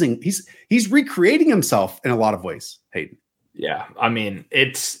amazing. He's recreating himself in a lot of ways, Hayden. Yeah, I mean,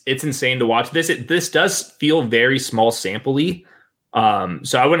 it's insane to watch this. This does feel very small sample-y.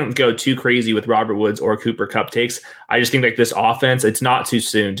 So I wouldn't go too crazy with Robert Woods or Cooper Kupp takes. I just think this offense, it's not too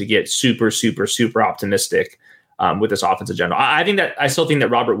soon to get super, super, super optimistic with this offense in general. I still think that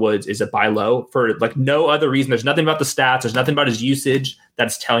Robert Woods is a buy low for no other reason. There's nothing about the stats. There's nothing about his usage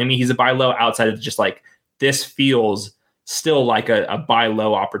that's telling me he's a buy low outside of just this feels still like a buy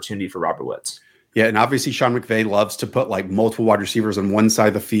low opportunity for Robert Woods. Yeah, and obviously Sean McVay loves to put multiple wide receivers on one side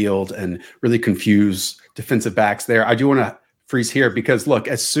of the field and really confuse defensive backs there. I do want to freeze here because, look,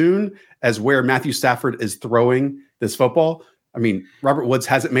 as soon as where Matthew Stafford is throwing this football, I mean, Robert Woods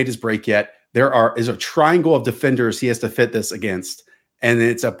hasn't made his break yet. There is a triangle of defenders he has to fit this against, and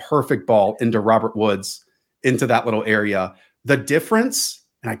it's a perfect ball into Robert Woods, into that little area. The difference,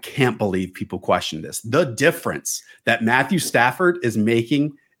 and I can't believe people question this, the difference that Matthew Stafford is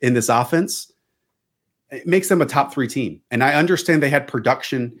making in this offense, it makes them a top 3 team. And I understand they had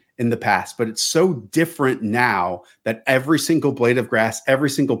production in the past, but it's so different now that every single blade of grass, every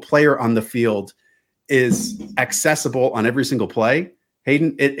single player on the field is accessible on every single play.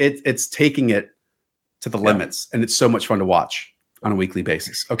 Hayden, it's taking it to the limits, and it's so much fun to watch on a weekly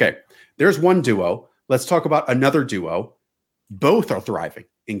basis. Okay, there's one duo. Let's talk about another duo. Both are thriving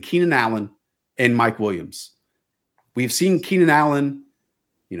in Keenan Allen and Mike Williams. We've seen Keenan Allen,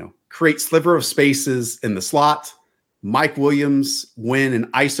 create sliver of spaces in the slot. Mike Williams win in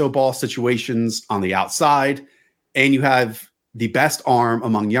ISO ball situations on the outside. And you have the best arm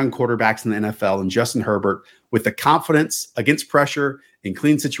among young quarterbacks in the NFL and Justin Herbert with the confidence against pressure in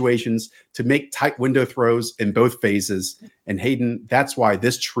clean situations to make tight window throws in both phases. And Hayden, that's why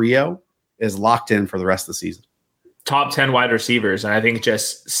this trio is locked in for the rest of the season. Top 10 wide receivers. And I think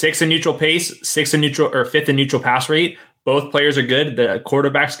just 6 in neutral pace, 6 in neutral or 5th in neutral pass rate. Both players are good. The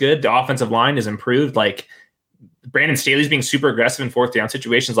quarterback's good. The offensive line is improved. Brandon Staley's being super aggressive in 4th down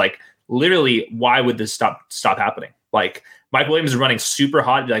situations. Literally, why would this stop happening? Mike Williams is running super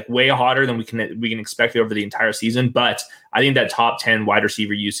hot, way hotter than we can expect over the entire season. But I think that top 10 wide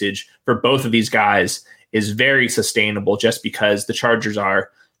receiver usage for both of these guys is very sustainable, just because the Chargers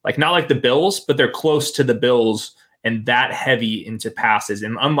are not like the Bills, but they're close to the Bills and that heavy into passes.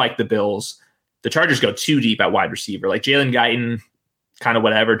 And unlike the Bills, the Chargers go too deep at wide receiver. Jalen Guyton, kind of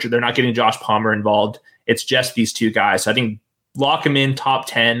whatever. They're not getting Josh Palmer involved. It's just these 2 guys. So I think lock them in top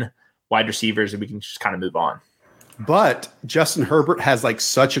 10 wide receivers, and we can just kind of move on. But Justin Herbert has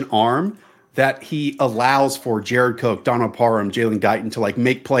such an arm that he allows for Jared Cook, Donald Parham, Jalen Guyton to like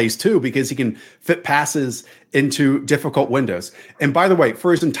make plays too, because he can fit passes into difficult windows. And by the way,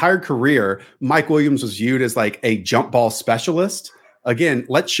 for his entire career, Mike Williams was viewed as like a jump ball specialist. Again,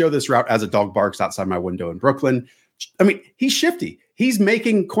 let's show this route as a dog barks outside my window in Brooklyn. I mean, he's shifty. He's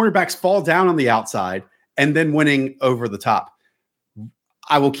making cornerbacks fall down on the outside and then winning over the top.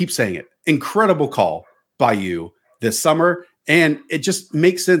 I will keep saying it. Incredible call by you this summer. And it just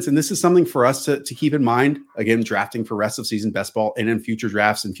makes sense. And this is something for us to keep in mind, again, drafting for rest of season best ball and in future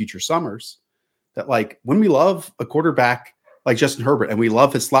drafts and future summers, that like when we love a quarterback like Justin Herbert and we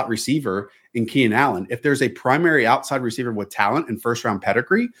love his slot receiver in Keenan Allen, if there's a primary outside receiver with talent and first round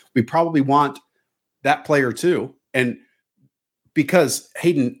pedigree, we probably want that player too. And because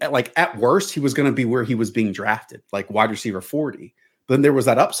Hayden, like at worst, he was going to be where he was being drafted, like wide receiver 40. But then there was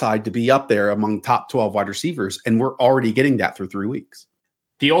that upside to be up there among top 12 wide receivers. And we're already getting that through 3 weeks.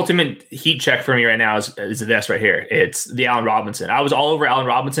 The ultimate heat check for me right now is this right here. It's the Allen Robinson. I was all over Allen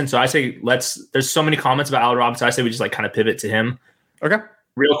Robinson. So I say, there's so many comments about Allen Robinson. I say we just like kind of pivot to him. Okay.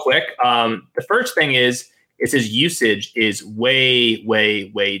 Real quick. The first thing is his usage is way,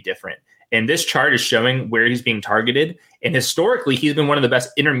 way, way different. And this chart is showing where he's being targeted. And historically, he's been one of the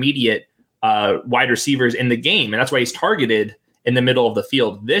best intermediate wide receivers in the game. And that's why he's targeted in the middle of the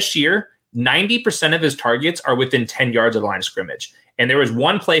field. This year, 90% of his targets are within 10 yards of the line of scrimmage. And there was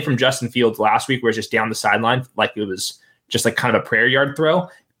one play from Justin Fields last week where it's just down the sideline, like it was just like kind of a prayer yard throw.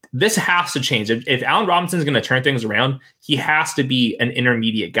 This has to change. If Allen Robinson is going to turn things around, he has to be an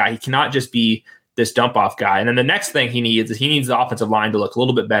intermediate guy. He cannot just be this dump off guy. And then the next thing he needs the offensive line to look a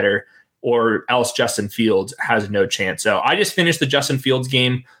little bit better, or else Justin Fields has no chance. So I just finished the Justin Fields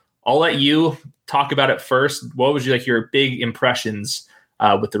game. I'll let you talk about it first. What was your big impressions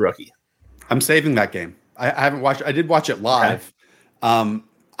with the rookie? I'm saving that game. I haven't watched. I did watch it live. Okay.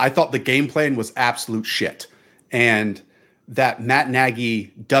 I thought the game plan was absolute shit, and that Matt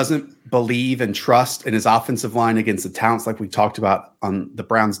Nagy doesn't believe and trust in his offensive line against the talents like we talked about on the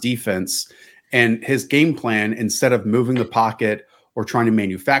Browns defense. And his game plan, instead of moving the pocket or trying to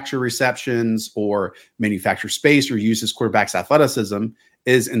manufacture receptions or manufacture space or use his quarterback's athleticism,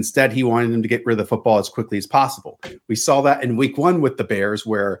 is instead he wanted him to get rid of the football as quickly as possible. We saw that in week 1 with the Bears,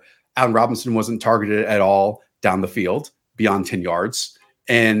 where Allen Robinson wasn't targeted at all down the field beyond 10 yards.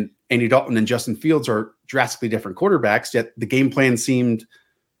 And Andy Dalton and Justin Fields are drastically different quarterbacks, yet the game plan seemed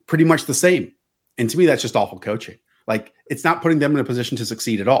pretty much the same. And to me, that's just awful coaching. Like, it's not putting them in a position to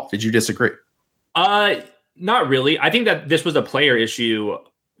succeed at all. Did you disagree? Not really. I think that this was a player issue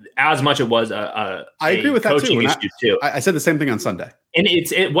as much as it was I agree with that too. I said the same thing on Sunday. And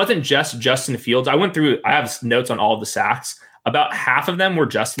it wasn't just Justin Fields. I have notes on all of the sacks. About half of them were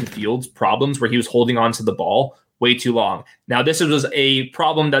Justin Fields' problems where he was holding on to the ball way too long. Now, this was a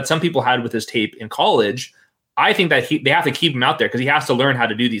problem that some people had with his tape in college. I think that they have to keep him out there because he has to learn how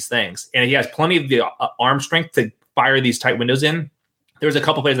to do these things. And he has plenty of the arm strength to fire these tight windows in. There was a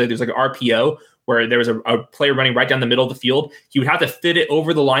couple plays, like there's like an RPO where there was a player running right down the middle of the field. He would have to fit it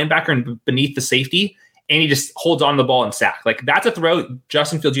over the linebacker and beneath the safety, and he just holds on to the ball and sack. Like, that's a throw.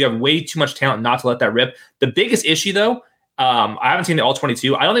 Justin Fields, you have way too much talent not to let that rip. The biggest issue, though, I haven't seen the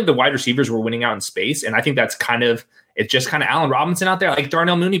all-22. I don't think the wide receivers were winning out in space, and I think that's it's just kind of Allen Robinson out there. Like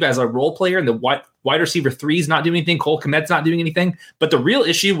Darnell Mooney as a role player, and the wide receiver 3 is not doing anything. Cole Kmet's not doing anything. But the real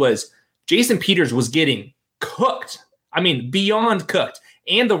issue was Jason Peters was getting cooked. I mean, beyond cooked.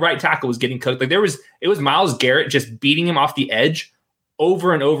 And the right tackle was getting cooked. Like it was Myles Garrett just beating him off the edge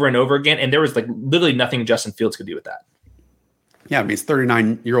over and over and over again. And there was like literally nothing Justin Fields could do with that. Yeah, I mean, it's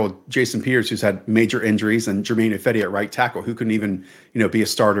 39-year-old Jason Peters who's had major injuries, and Jermaine Ifedi at right tackle, who couldn't even, be a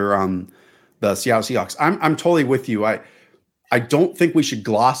starter on the Seattle Seahawks. I'm totally with you. I don't think we should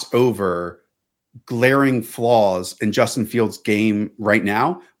gloss over glaring flaws in Justin Fields' game right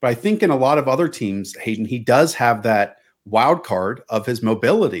now. But I think in a lot of other teams, Hayden, he does have that wild card of his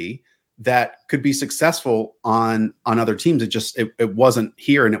mobility that could be successful on other teams. It wasn't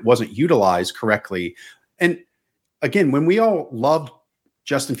here, and it wasn't utilized correctly. And again, when we all loved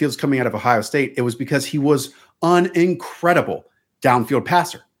Justin Fields coming out of Ohio State, it was because he was an incredible downfield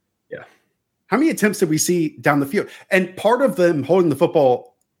passer. Yeah. How many attempts did we see down the field? And part of them holding the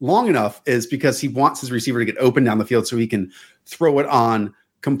football long enough is because he wants his receiver to get open down the field so he can throw it on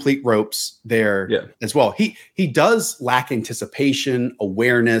complete ropes there as well. He does lack anticipation,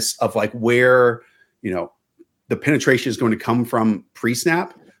 awareness of like where, the penetration is going to come from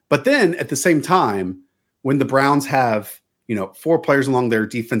pre-snap. But then at the same time, when the Browns have, 4 players along their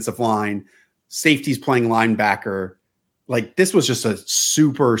defensive line, safeties playing linebacker, like this was just a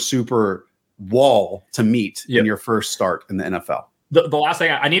super, super wall to meet in your first start in the NFL. The last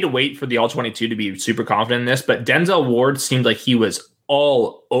thing, I need to wait for the All-22 to be super confident in this, but Denzel Ward seemed like he was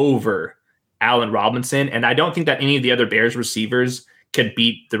all over Allen Robinson, and I don't think that any of the other Bears receivers could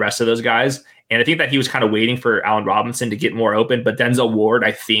beat the rest of those guys. And I think that he was kind of waiting for Allen Robinson to get more open, but Denzel Ward,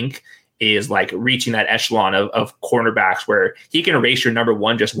 I think, is like reaching that echelon of cornerbacks where he can erase your number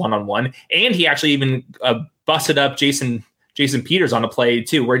one just one-on-one. And he actually even busted up Jason Peters on a play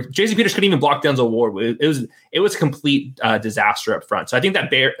too, where Jason Peters couldn't even block Denzel Ward. It was a complete disaster up front. So I think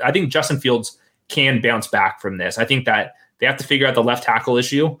I think Justin Fields can bounce back from this. I think that they have to figure out the left tackle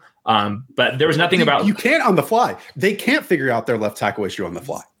issue. But there was nothing about you can't on the fly. They can't figure out their left tackle issue on the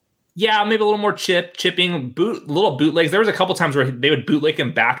fly. Yeah, maybe a little more chipping, little bootlegs. There was a couple times where they would bootleg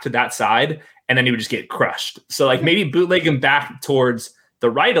him back to that side, and then he would just get crushed. So like maybe bootleg him back towards the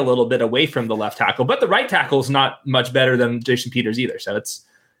right a little bit away from the left tackle, but the right tackle is not much better than Jason Peters either. So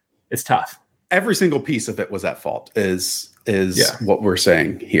it's tough. Every single piece of it was at fault is what we're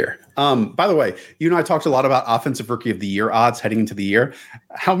saying here. By the way, you and I talked a lot about offensive rookie of the year odds heading into the year.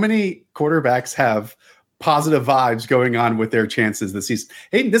 How many quarterbacks have positive vibes going on with their chances this season?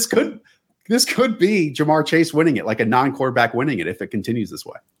 Hey, this could be Jamar Chase winning it, like a non-quarterback winning it if it continues this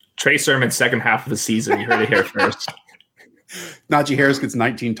way. Trey Sermon's second half of the season. You heard it here first. Najee Harris gets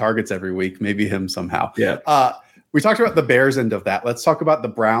 19 targets every week. Maybe him somehow. Yeah. We talked about the Bears end of that. Let's talk about the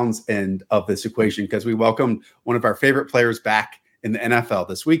Browns end of this equation because we welcomed one of our favorite players back in the NFL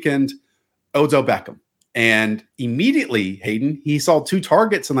this weekend, Odell Beckham. And immediately, Hayden, he saw 2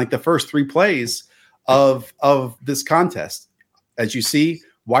 targets in like the first 3 plays of this contest. As you see,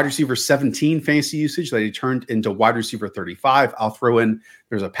 wide receiver 17 fantasy usage that he turned into wide receiver 35. I'll throw in,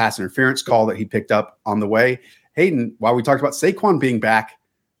 there's a pass interference call that he picked up on the way. Hayden, while we talked about Saquon being back,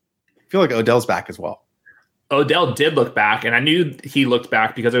 I feel like Odell's back as well. Odell did look back, and I knew he looked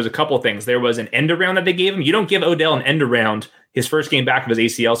back because there's a couple of things. There was an end around that they gave him. You don't give Odell an end around his first game back of his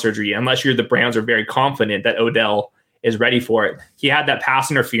ACL surgery unless you're the Browns are very confident that Odell is ready for it. He had that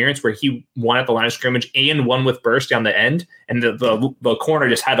pass interference where he won at the line of scrimmage and won with burst down the end, and the corner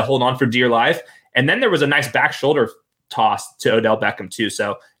just had to hold on for dear life. And then there was a nice back shoulder toss to Odell Beckham too.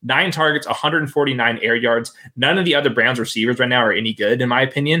 So 9 targets, 149 air yards. None of the other Browns receivers right now are any good in my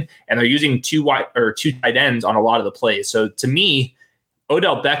opinion. And they're using 2 tight ends on a lot of the plays. So to me,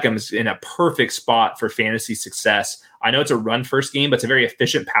 Odell Beckham's in a perfect spot for fantasy success. I know it's a run first game, but it's a very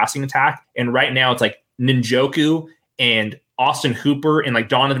efficient passing attack. And right now it's like Njoku and Austin Hooper and like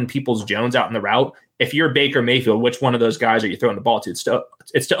Donovan Peoples-Jones out in the route. If you're Baker Mayfield, which one of those guys are you throwing the ball to?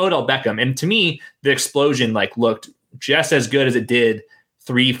 It's to Odell Beckham. And to me, the explosion looked just as good as it did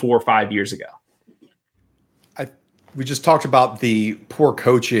 3, 4, 5 years ago. We just talked about the poor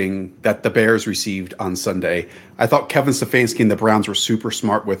coaching that the Bears received on Sunday. I thought Kevin Stefanski and the Browns were super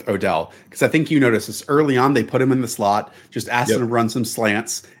smart with Odell because I think you noticed this early on. They put him in the slot, just asked him to run some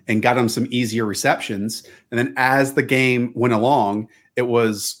slants and got him some easier receptions. And then as the game went along, it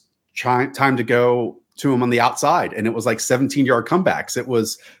was time to go to him on the outside. And it was like 17-yard comebacks. It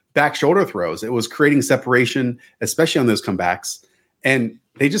was back shoulder throws. It was creating separation, especially on those comebacks. And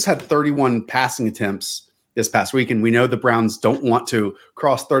they just had 31 passing attempts this past week. And we know the Browns don't want to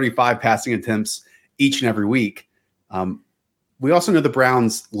cross 35 passing attempts each and every week. We also know the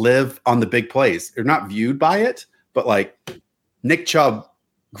Browns live on the big plays. They're not viewed by it, but like Nick Chubb,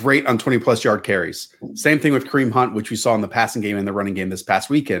 great on 20-plus yard carries. Same thing with Kareem Hunt, which we saw in the passing game and the running game this past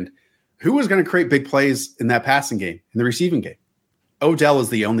weekend. Who was going to create big plays in that passing game, in the receiving game? Odell is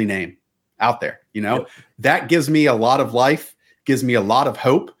the only name out there. That gives me a lot of life, gives me a lot of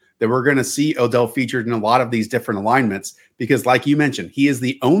hope that we're going to see Odell featured in a lot of these different alignments because, like you mentioned, he is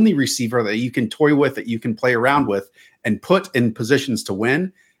the only receiver that you can toy with, that you can play around with and put in positions to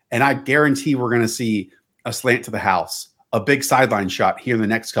win. And I guarantee we're going to see a slant to the house, a big sideline shot here in the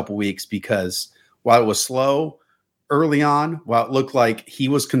next couple weeks because while it was slow early on, while it looked like he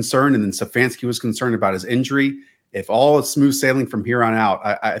was concerned and then Stefanski was concerned about his injury, if all is smooth sailing from here on out,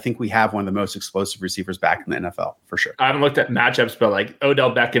 I think we have one of the most explosive receivers back in the NFL for sure. I haven't looked at matchups, but like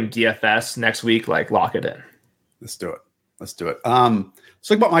Odell Beckham DFS next week, like lock it in. Let's do it. Let's talk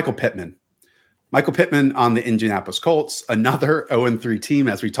about Michael Pittman. Michael Pittman on the Indianapolis Colts, another 0-3 team,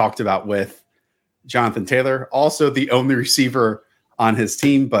 as we talked about with Jonathan Taylor, also the only receiver on his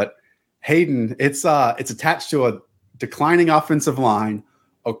team. But Hayden, it's attached to a declining offensive line,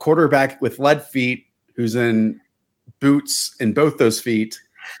 a quarterback with lead feet who's in boots in both those feet.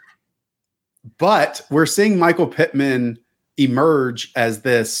 But we're seeing Michael Pittman emerge as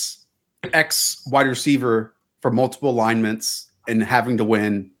this ex-wide receiver for multiple alignments and having to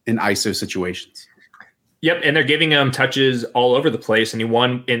win in ISO situations. Yep, and they're giving him touches all over the place. And he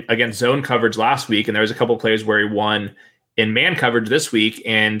won against zone coverage last week, and there was a couple of plays where he won in man coverage this week,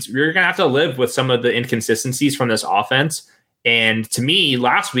 and you're going to have to live with some of the inconsistencies from this offense. And to me,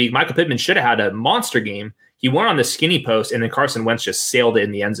 last week, Michael Pittman should have had a monster game. He went on the skinny post, and then Carson Wentz just sailed it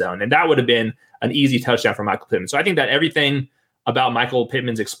in the end zone. And that would have been an easy touchdown for Michael Pittman. So I think that everything about Michael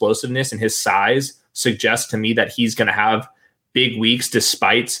Pittman's explosiveness and his size suggests to me that he's going to have big weeks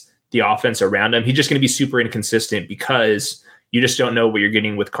despite the offense around him. He's just going to be super inconsistent because you just don't know what you're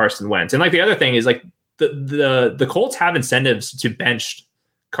getting with Carson Wentz. And like the other thing is like the Colts have incentives to bench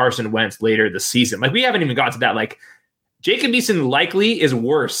Carson Wentz later this season. Like we haven't even got to that. Like Jacob Eason likely is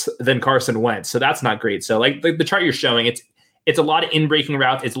worse than Carson Wentz. So that's not great. So like the chart you're showing, it's a lot of in-breaking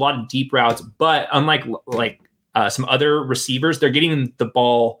routes. It's a lot of deep routes, but unlike some other receivers, they're getting the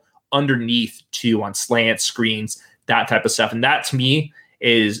ball underneath too on slants, screens, that type of stuff. And that to me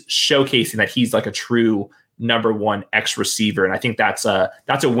is showcasing that he's like a true number one X receiver. And I think that's a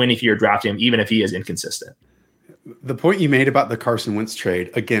win if you're drafting him, even if he is inconsistent. The point you made about the Carson Wentz trade,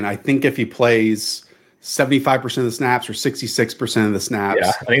 again, I think if he plays 75% of the snaps or 66% of the snaps.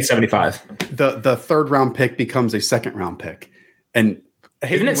 Yeah, I think 75. The third round pick becomes a second round pick. And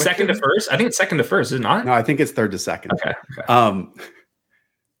isn't it second to first? I think it's second to first, is it not? No, I think it's third to second. Okay.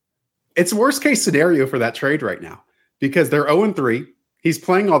 It's worst case scenario for that trade right now because they're 0-3. He's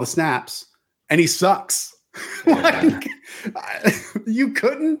playing all the snaps and he sucks. Like, you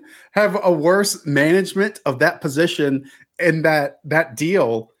couldn't have a worse management of that position in that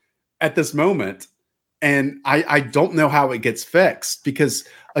deal at this moment. And I don't know how it gets fixed because,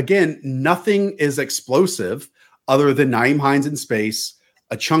 again, nothing is explosive other than Nyheim Hines in space,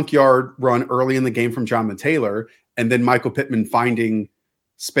 a chunk yard run early in the game from Jonathan Taylor, and then Michael Pittman finding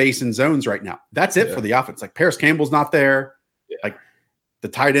space and zones right now. That's it for the offense. Like Paris Campbell's not there. Yeah. Like the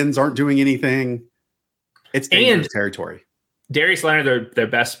tight ends aren't doing anything. It's dangerous territory. Darius Leonard, their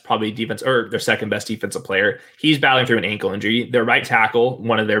best probably defense or their second best defensive player. He's battling through an ankle injury. Their right tackle,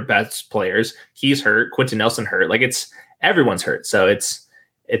 one of their best players, he's hurt. Quentin Nelson hurt. Like everyone's hurt. So it's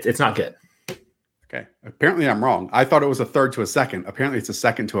not good. Okay. Apparently I'm wrong. I thought it was a third to a second. Apparently it's a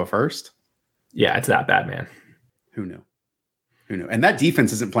second to a first. Yeah, it's that bad, man. Who knew? And that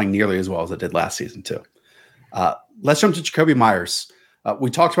defense isn't playing nearly as well as it did last season too. Let's jump to Jakobi Meyers.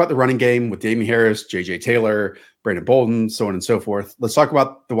 We talked about the running game with Damien Harris, J.J. Taylor, Brandon Bolden, so on and so forth. Let's talk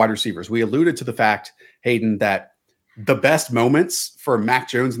about the wide receivers. We alluded to the fact, Hayden, that the best moments for Mac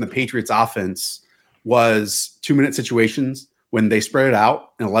Jones and the Patriots offense was 2-minute situations when they spread it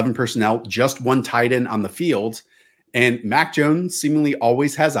out in 11 personnel, just one tight end on the field. And Mac Jones seemingly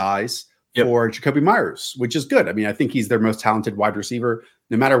always has eyes for Jakobi Meyers, which is good. I mean, I think he's their most talented wide receiver,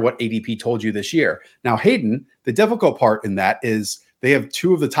 no matter what ADP told you this year. Now, Hayden, the difficult part in that is they have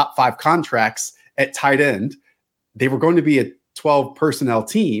 2 of the top 5 contracts at tight end. They were going to be a 12 personnel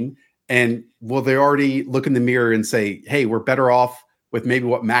team. And will they already look in the mirror and say, hey, we're better off with maybe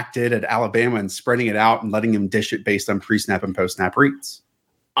what Mac did at Alabama and spreading it out and letting him dish it based on pre-snap and post-snap reads?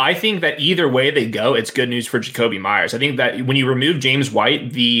 I think that either way they go, it's good news for Jakobi Meyers. I think that when you remove James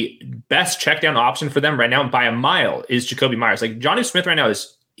White, the best check down option for them right now by a mile is Jakobi Meyers. Like Jonnu Smith right now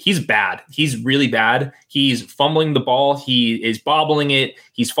he's bad. He's really bad. He's fumbling the ball. He is bobbling it.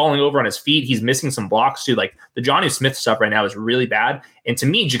 He's falling over on his feet. He's missing some blocks too. Like the Jonnu Smith stuff right now is really bad. And to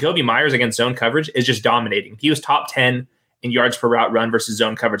me, Jakobi Meyers against zone coverage is just dominating. He was top 10 in yards per route run versus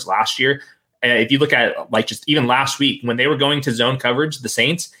zone coverage last year. If you look at like just even last week when they were going to zone coverage, the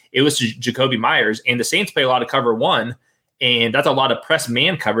Saints, it was Jakobi Meyers, and the Saints play a lot of cover one, and that's a lot of press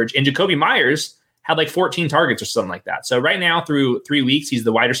man coverage. And Jakobi Meyers had like 14 targets or something like that. So right now through 3 weeks, he's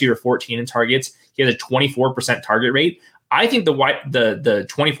the wide receiver 14 in targets. He has a 24% target rate. I think the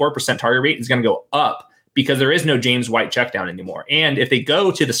 24% target rate is going to go up because there is no James White check down anymore. And if they go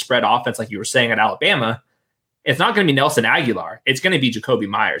to the spread offense, like you were saying at Alabama, it's not going to be Nelson Aguilar. It's going to be Jakobi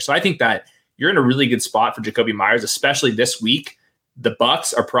Meyers. So I think that you're in a really good spot for Jakobi Meyers, especially this week. The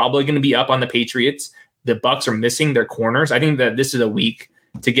Bucs are probably going to be up on the Patriots. The Bucs are missing their corners. I think that this is a week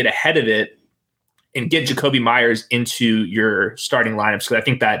to get ahead of it and get Jakobi Meyers into your starting lineups. Because I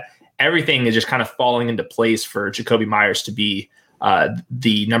think that everything is just kind of falling into place for Jakobi Meyers to be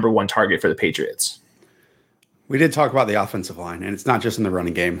the number one target for the Patriots. We did talk about the offensive line, and it's not just in the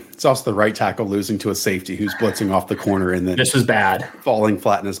running game. It's also the right tackle losing to a safety who's blitzing off the corner and then this was bad, falling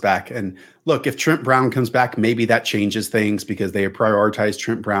flat in his back. And look, if Trent Brown comes back, maybe that changes things because they have prioritized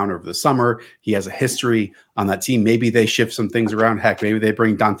Trent Brown over the summer. He has a history on that team. Maybe they shift some things around. Heck, maybe they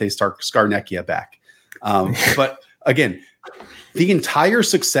bring Dante Scarnecchia back. But again, the entire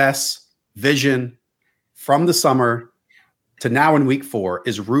success vision from the summer to now in week 4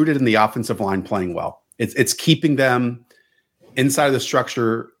 is rooted in the offensive line playing well. It's keeping them inside of the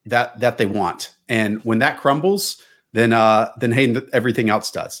structure that they want. And when that crumbles, than Hayden everything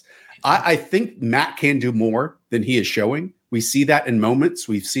else does. I think Matt can do more than he is showing. We see that in moments.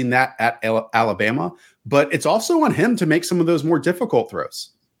 We've seen that at Alabama, but it's also on him to make some of those more difficult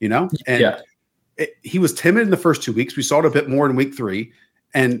throws, and he was timid in the first 2 weeks. We saw it a bit more in week 3,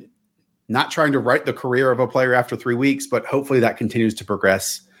 and not trying to write the career of a player after 3 weeks, but hopefully that continues to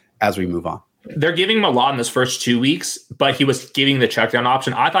progress as we move on. They're giving him a lot in this first 2 weeks, but he was giving the check down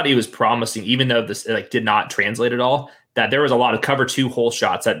option. I thought he was promising, even though this did not translate at all, that there was a lot of cover 2 hole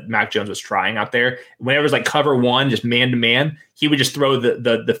shots that Mac Jones was trying out there. Whenever it was cover 1, just man to man, he would just throw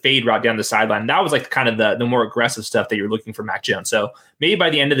the fade route down the sideline. That was kind of the more aggressive stuff that you're looking for Mac Jones. So maybe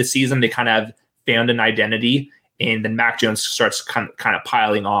by the end of the season, they kind of have found an identity, and then Mac Jones starts kind of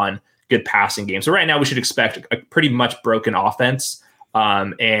piling on good passing games. So right now we should expect a pretty much broken offense.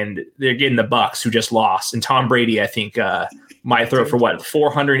 And they're getting the Bucks, who just lost, and Tom Brady, I think, might throw for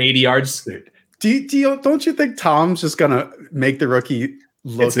 480 yards. Don't you think Tom's just gonna make the rookie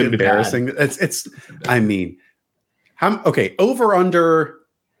look embarrassing? Over under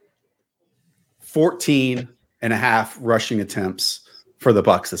 14 and a half rushing attempts for the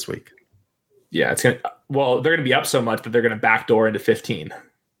Bucks this week. Yeah, they're gonna be up so much that they're gonna backdoor into 15.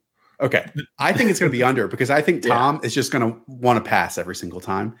 Okay. I think it's going to be under, because I think Tom is just going to want to pass every single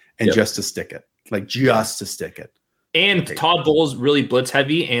time and just to stick it. To stick it. And Todd Bowles really blitz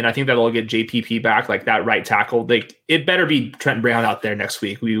heavy, and I think that'll get JPP back, that right tackle. It better be Trent Brown out there next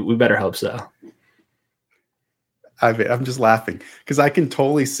week. We better hope so. I'm just laughing because I can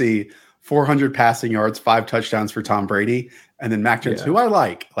totally see 400 passing yards, 5 touchdowns for Tom Brady, and then Mac Jones, who I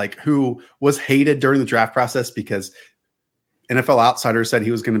like who was hated during the draft process because NFL Outsider said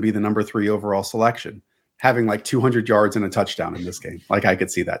he was going to be the number 3 overall selection, having 200 yards and a touchdown in this game. I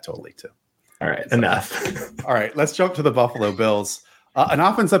could see that totally too. All right, enough. All right, let's jump to the Buffalo Bills. An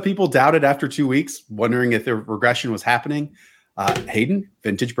offense that people doubted after 2 weeks, wondering if their regression was happening. Hayden,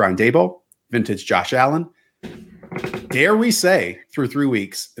 vintage Brian Daboll, vintage Josh Allen. Dare we say, through 3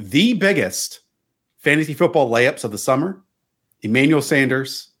 weeks, the biggest fantasy football layups of the summer, Emmanuel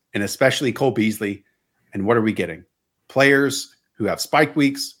Sanders, and especially Cole Beasley. And what are we getting? Players who have spike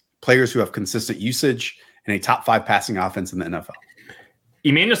weeks, players who have consistent usage, and a top 5 passing offense in the NFL.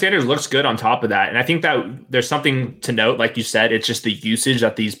 Emmanuel Sanders looks good on top of that. And I think that there's something to note. Like you said, it's just the usage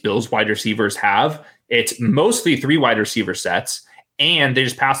that these Bills wide receivers have. It's mostly 3 wide receiver sets, and they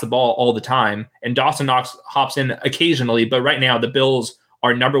just pass the ball all the time. And Dawson Knox hops in occasionally. But right now, the Bills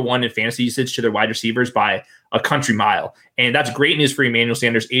are number 1 in fantasy usage to their wide receivers by a country mile. And that's great news for Emmanuel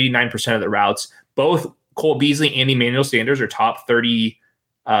Sanders, 89% of the routes. Both Cole Beasley and Emmanuel Sanders are top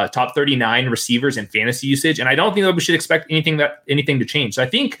 39 receivers in fantasy usage. And I don't think that we should expect anything to change. So I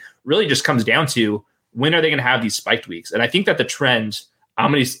think really just comes down to, when are they going to have these spiked weeks? And I think that the trend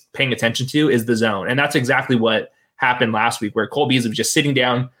I'm going to be paying attention to is the zone. And that's exactly what happened last week, where Cole Beasley was just sitting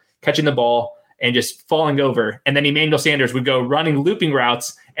down, catching the ball, and just falling over. And then Emmanuel Sanders would go running looping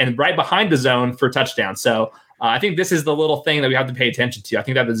routes and right behind the zone for touchdowns. So I think this is the little thing that we have to pay attention to. I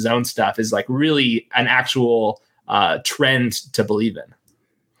think that the zone stuff is really an actual trend to believe in.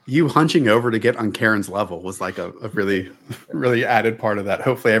 You hunching over to get on Karen's level was a really, really added part of that.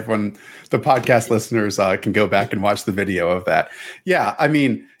 Hopefully everyone, the podcast listeners, can go back and watch the video of that. Yeah, I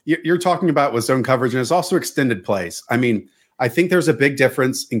mean, you're talking about with zone coverage, and it's also extended plays. I mean, I think there's a big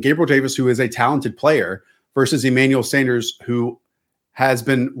difference in Gabriel Davis, who is a talented player, versus Emmanuel Sanders, who has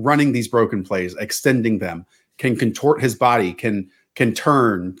been running these broken plays, extending them, can contort his body, can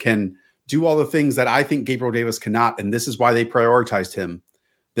turn, can do all the things that I think Gabriel Davis cannot. And this is why they prioritized him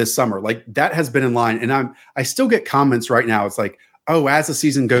this summer. That has been in line. And I still get comments right now. It's as the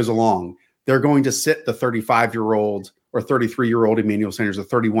season goes along, they're going to sit the 35-year-old or 33-year-old Emmanuel Sanders, the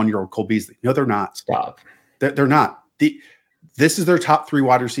 31-year-old Cole Beasley. No, they're not. Stop. They're not. This is their top 3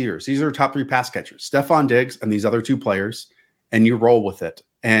 wide receivers. These are their top 3 pass catchers, Stephon Diggs and these other 2 players, and you roll with it.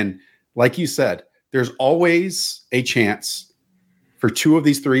 And like you said, there's always a chance for 2 of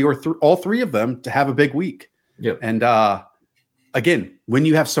these 3 or all 3 of them to have a big week. Yep. And again, when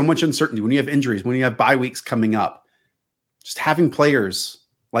you have so much uncertainty, when you have injuries, when you have bye weeks coming up, just having players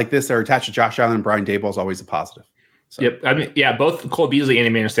like this that are attached to Josh Allen and Brian Daboll is always a positive. So. Yep. I mean, yeah, both Cole Beasley and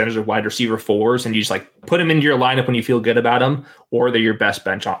Emmanuel Sanders are wide receiver 4s, and you just put them into your lineup when you feel good about them, or they're your best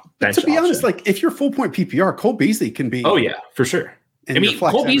bench to be option. honest, if you're full point PPR, Cole Beasley can be. Oh yeah, for sure. I mean,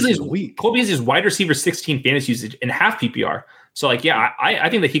 Cole Beasley's wide receiver 16 fantasy usage in half PPR. So I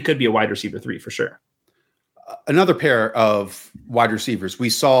think that he could be a wide receiver 3 for sure. Another pair of wide receivers. We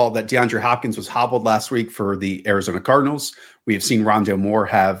saw that DeAndre Hopkins was hobbled last week for the Arizona Cardinals. We have seen Rondale Moore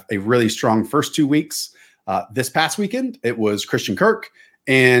have a really strong first 2 weeks. This past weekend, it was Christian Kirk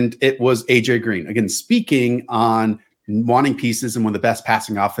and it was AJ Green. Again, speaking on wanting pieces and one of the best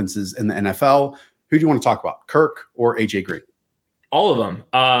passing offenses in the NFL. Who do you want to talk about, Kirk or AJ Green? All of them.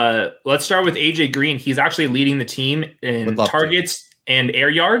 Let's start with AJ Green. He's actually leading the team in targets and air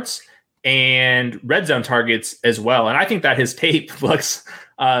yards and red zone targets as well. And I think that his tape looks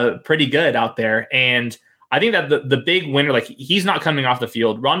pretty good out there. And I think that the big winner, like he's not coming off the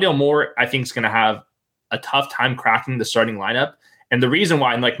field. Rondale Moore, I think, is going to have a tough time cracking the starting lineup. And the reason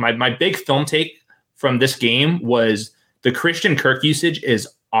why, like my big film take from this game was the Christian Kirk usage is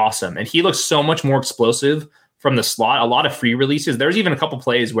awesome. And he looks so much more explosive from the slot, a lot of free releases. There's even a couple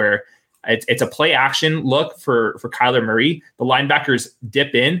plays where it's a play action look for Kyler Murray. The linebackers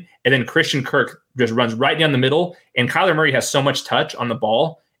dip in, and then Christian Kirk just runs right down the middle. And Kyler Murray has so much touch on the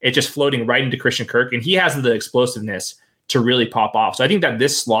ball, it's just floating right into Christian Kirk. And he has the explosiveness to really pop off. So I think that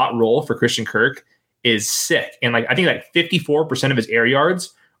this slot role for Christian Kirk is sick. And like I think like 54% of his air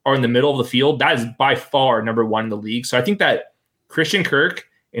yards are in the middle of the field. That is by far number one in the league. So I think that Christian Kirk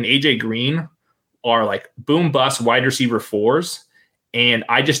and AJ Green are like boom bust wide receiver fours. And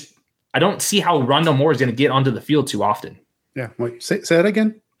I don't see how Rondale Moore is going to get onto the field too often. Yeah. Wait, say that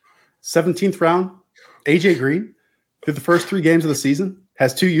again. 17th round, AJ Green through the first 3 games of the season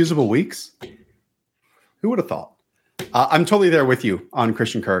has 2 usable weeks. Who would have thought? I'm totally there with you on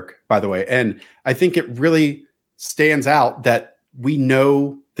Christian Kirk, by the way. And I think it really stands out that we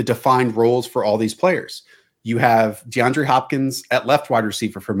know the defined roles for all these players. You have DeAndre Hopkins at left wide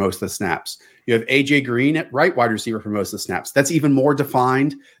receiver for most of the snaps. You have AJ Green at right wide receiver for most of the snaps. That's even more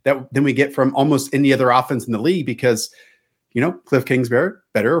defined than we get from almost any other offense in the league because, Cliff Kingsbury,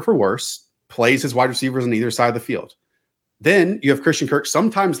 better or for worse, plays his wide receivers on either side of the field. Then you have Christian Kirk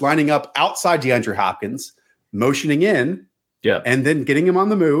sometimes lining up outside DeAndre Hopkins, motioning in, and then getting him on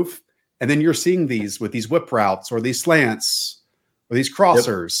the move. And then you're seeing these with these whip routes or these slants or these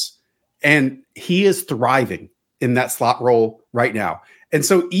crossers. Yep. And he is thriving in that slot role right now. And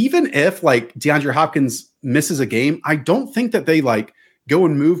so even if like DeAndre Hopkins misses a game, I don't think that they like go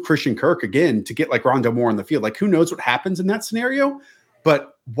and move Christian Kirk again to get like Rondale Moore on the field. Like who knows what happens in that scenario,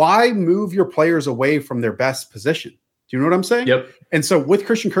 but why move your players away from their best position? Do you know what I'm saying? Yep. And so with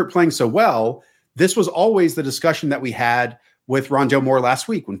Christian Kirk playing so well, this was always the discussion that we had with Rondale Moore last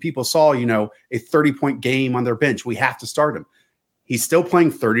week when people saw, a 30-point game on their bench. We have to start him. He's still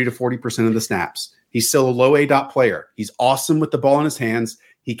playing 30 to 40% of the snaps. He's still a low ADOT player. He's awesome with the ball in his hands.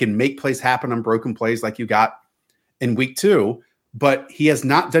 He can make plays happen on broken plays like you got in week 2, but he has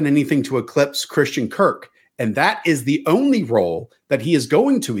not done anything to eclipse Christian Kirk. And that is the only role that he is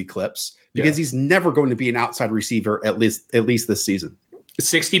going to eclipse because he's never going to be an outside receiver, at least this season.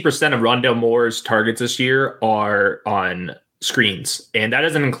 60% of Rondale Moore's targets this year are on screens, and that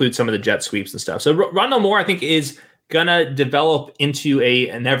doesn't include some of the jet sweeps and stuff. So Rondale Moore, I think, is gonna develop into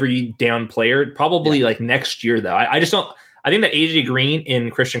an every down player probably like next year though. I just don't. I think that AJ Green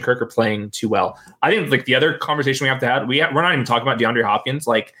and Christian Kirk are playing too well. I think like the other conversation we have to have, we're not even talking about DeAndre Hopkins.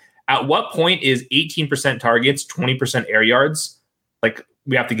 Like at what point is 18% targets, 20% air yards? Like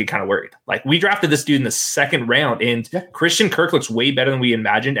we have to get kind of worried. Like we drafted this dude in the 2nd round and Christian Kirk looks way better than we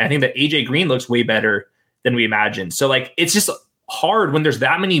imagined. I think that AJ Green looks way better than we imagined. So like, it's just hard when there's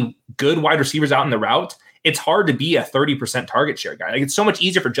that many good wide receivers out in the route. It's hard to be a 30% target share guy. Like it's so much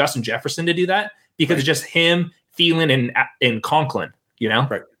easier for Justin Jefferson to do that because it's just him, Thielen, and Conklin,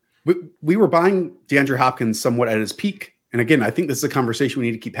 Right. We were buying DeAndre Hopkins somewhat at his peak. And again, I think this is a conversation we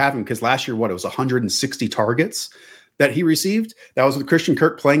need to keep having because last year, it was 160 targets that he received. That was with Christian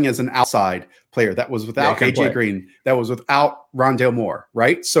Kirk playing as an outside player. That was without AJ Green. That was without Rondale Moore,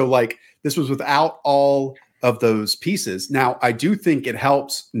 right? So like this was without all of those pieces. Now, I do think it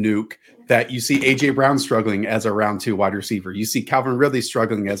helps Nuke that you see AJ Brown struggling as a round 2 wide receiver. You see Calvin Ridley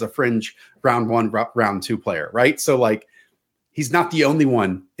struggling as a fringe round 1, round 2 player, right? So like he's not the only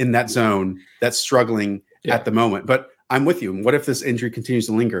one in that zone that's struggling at the moment. But I'm with you. And what if this injury continues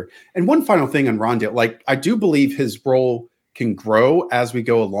to linger? And one final thing on Rondale, like I do believe his role can grow as we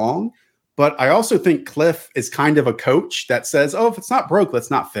go along, but I also think Cliff is kind of a coach that says, oh, if it's not broke,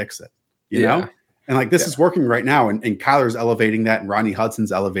 let's not fix it, you know? And like this is working right now, and Kyler's elevating that, and Ronnie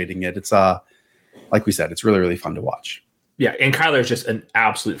Hudson's elevating it. It's like we said, it's really, really fun to watch. Yeah, and Kyler's just an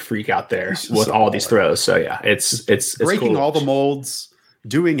absolute freak out there with all these throws. So yeah, it's breaking cool all the molds,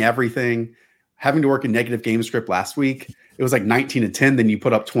 doing everything, having to work a negative game script last week. It was like 19-10. Then you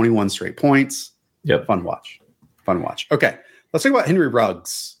put up 21 straight points. Yep, fun watch. Okay, let's talk about Henry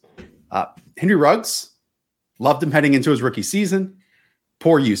Ruggs. Henry Ruggs, loved him heading into his rookie season.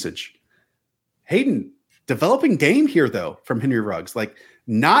 Poor usage. Hayden, developing game here, though, from Henry Ruggs. Like,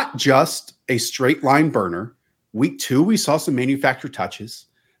 not just a straight line burner, Week 2, we saw some manufactured touches.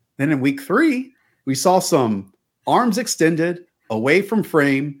 Then in week 3, we saw some arms extended, away from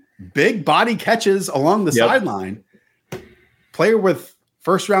frame, big body catches along the sideline. Player with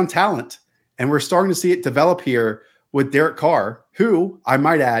first-round talent. And we're starting to see it develop here with Derek Carr, who, I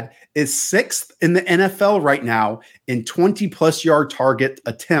might add, is 6th in the NFL right now in 20-plus yard target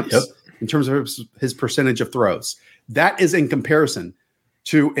attempts in terms of his percentage of throws. That is in comparison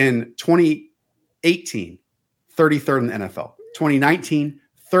to in 2018, 33rd in the NFL. 2019,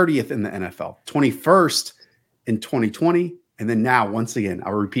 30th in the NFL. 21st in 2020. And then now, once again,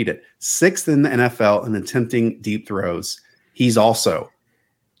 I'll repeat it, 6th in the NFL in attempting deep throws. He's also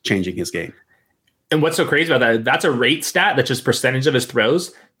changing his game. And what's so crazy about that, that's a rate stat, that's just percentage of his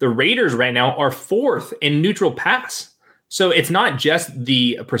throws. The Raiders right now are 4th in neutral pass. So it's not just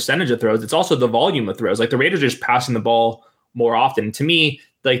the percentage of throws, it's also the volume of throws. Like the Raiders are just passing the ball more often. To me,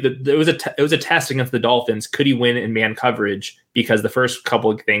 like it was a test against the Dolphins. Could he win in man coverage? Because the first couple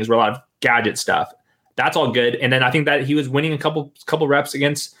of things were a lot of gadget stuff. That's all good. And then I think that he was winning a couple reps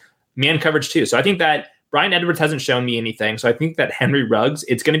against man coverage too. So I think that Bryan Edwards hasn't shown me anything. So I think that Henry Ruggs,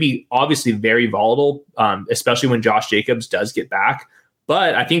 it's going to be obviously very volatile, especially when Josh Jacobs does get back.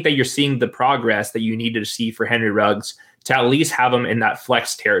 But I think that you're seeing the progress that you needed to see for Henry Ruggs to at least have him in that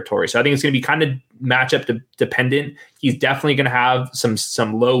flex territory. So I think it's going to be kind of matchup dependent. He's definitely going to have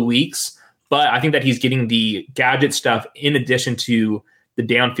some low weeks, but I think that he's getting the gadget stuff in addition to the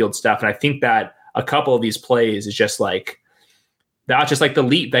downfield stuff. And I think that a couple of these plays is just like, that's just like the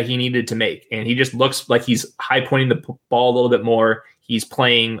leap that he needed to make. And he just looks like he's high pointing the ball a little bit more. He's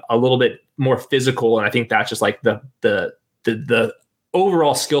playing a little bit more physical. And I think that's just like the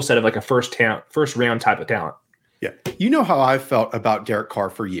overall skill set of like a first round type of talent. Yeah. You know how I felt about Derek Carr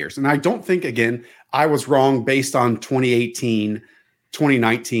for years. And I don't think, again, I was wrong based on 2018,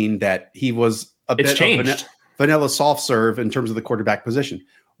 2019, that he was a bit of vanilla soft serve in terms of the quarterback position.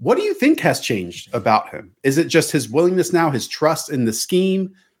 What do you think has changed about him? Is it just his willingness now, his trust in the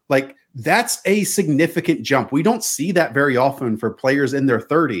scheme? Like, that's a significant jump. We don't see that very often for players in their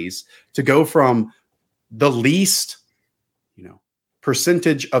 30s to go from the least,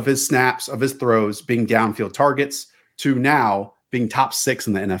 percentage of his snaps, of his throws being downfield targets to now being top 6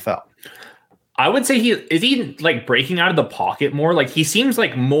 in the NFL. I would say he like breaking out of the pocket more. Like he seems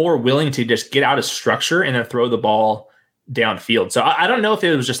like more willing to just get out of structure and then throw the ball downfield. So I don't know if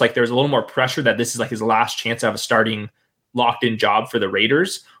it was just like there's a little more pressure that this is like his last chance to have a starting locked in job for the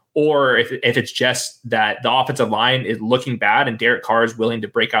Raiders, or if it's just that the offensive line is looking bad and Derek Carr is willing to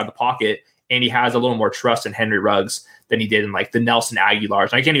break out of the pocket and he has a little more trust in Henry Ruggs than he did in like the Nelson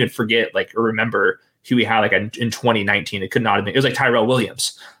Aguilars. I can't even forget or remember who he had like in 2019. It could not have been. It was like Tyrell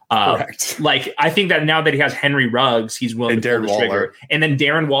Williams. Correct. Like I think that now that he has Henry Ruggs, he's willing to pull the trigger. And then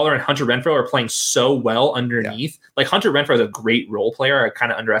Darren Waller and Hunter Renfrow are playing so well underneath. Yeah. Like Hunter Renfrow is a great role player. I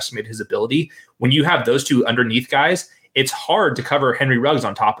kind of underestimated his ability. When you have those two underneath guys, it's hard to cover Henry Ruggs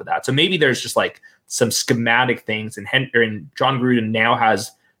on top of that. So maybe there's just like some schematic things, and John Gruden now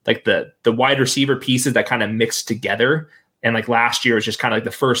has like the wide receiver pieces that kind of mix together. And like last year was just kind of like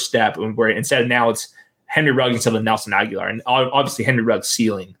the first step where instead of now it's Henry Ruggs instead of Nelson Aguilar. And obviously Henry Ruggs'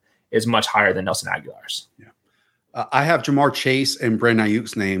 ceiling is much higher than Nelson Aguilar's. Yeah. I have Jamar Chase and Brandon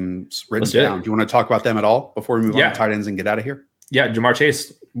Ayuk's names written down. Do you want to talk about them at all before we move on to tight ends and get out of here? Yeah. Jamar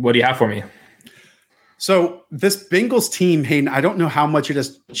Chase, what do you have for me? So this Bengals team, Hayden, I don't know how much it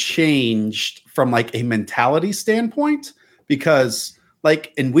has changed from like a mentality standpoint, because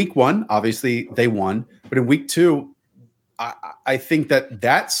like in week 1, obviously they won, but in week 2, I think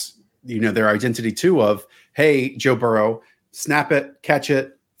that's, their identity too of, hey, Joe Burrow, snap it, catch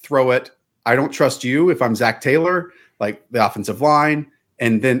it, throw it. I don't trust you if I'm Zach Taylor, like the offensive line.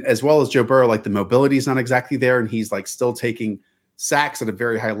 And then as well as Joe Burrow, like the mobility is not exactly there. And he's like still taking sacks at a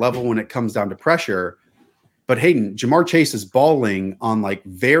very high level when it comes down to pressure. But Hayden, Jamar Chase is balling on like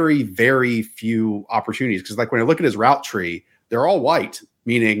very, very few opportunities. Because like when I look at his route tree, they're all white,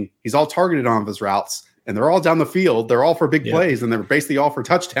 meaning he's all targeted on his routes. And they're all down the field. They're all for big plays, and they're basically all for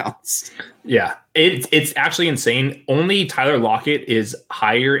touchdowns. Yeah, it's actually insane. Only Tyler Lockett is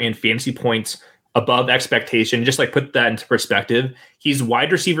higher in fantasy points above expectation. Just like put that into perspective, he's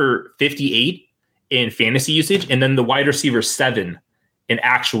wide receiver 58 in fantasy usage, and then the wide receiver 7 in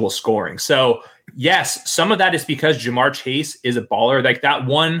actual scoring. So yes, some of that is because Jamar Chase is a baller. Like that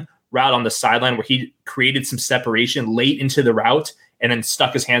one route on the sideline where he created some separation late into the route and then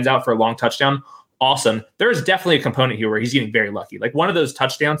stuck his hands out for a long touchdown. Awesome. There's definitely a component here where he's getting very lucky. Like one of those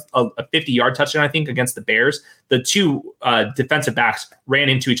touchdowns, a 50-yard touchdown, I think, against the Bears, the two defensive backs ran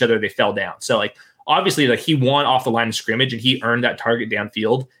into each other. They fell down. So like, obviously like he won off the line of scrimmage and he earned that target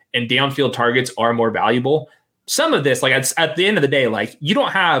downfield, and downfield targets are more valuable. some of this, like at the end of the day, like you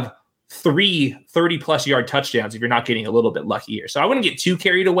don't have 3 30+ yard touchdowns if you're not getting a little bit lucky here. So I wouldn't get too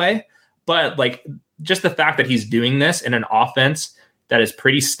carried away, but like just the fact that he's doing this in an offense that is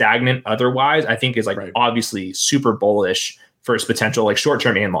pretty stagnant otherwise, I think is like obviously super bullish for his potential, like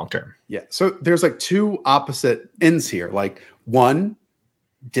short-term and long-term. Yeah. So there's like two opposite ends here. Like one,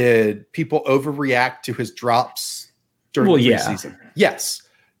 did people overreact to his drops during the preseason? Yes.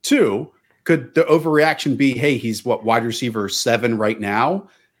 Two, could the overreaction be, hey, he's wide receiver 7 right now?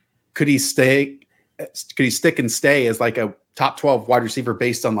 Could he stick and stay as like a top 12 wide receiver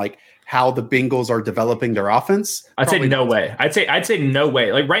based on like how the Bengals are developing their offense? I'd say no way. I'd say no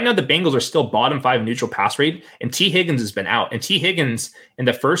way. Like right now, the Bengals are still bottom 5 neutral pass rate, and T. Higgins has been out. And T. Higgins in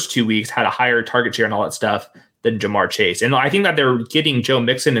the first 2 weeks had a higher target share and all that stuff than Jamar Chase. And I think that they're getting Joe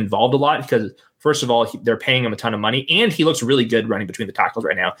Mixon involved a lot because, first of all, they're paying him a ton of money, and he looks really good running between the tackles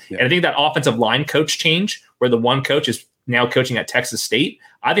right now. Yeah. And I think that offensive line coach change, where the one coach is now coaching at Texas State,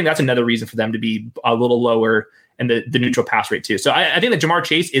 I think that's another reason for them to be a little lower in the neutral pass rate too. So I think that Jamar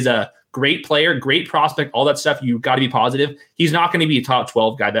Chase is a great player, great prospect, all that stuff. You've got to be positive. He's not going to be a top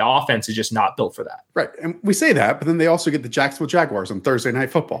 12 guy. The offense is just not built for that. Right. And we say that, but then they also get the Jacksonville Jaguars on Thursday Night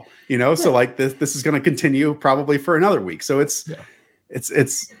Football, you know? Yeah. So like this is going to continue probably for another week. So it's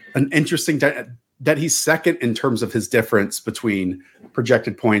an interesting that he's second in terms of his difference between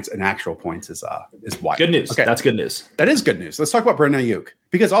projected points and actual points is wide. Good news. Okay. That's good news. That is good news. Let's talk about Brandon Aiyuk,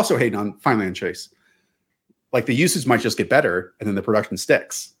 because also Hayden finally on Chase, like the usage might just get better and then the production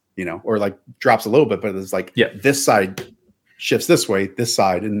sticks, you know, or like drops a little bit, but it's like this side shifts this way, this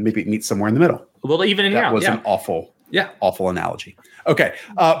side, and maybe it meets somewhere in the middle. A little evening out. That was an awful analogy. Okay.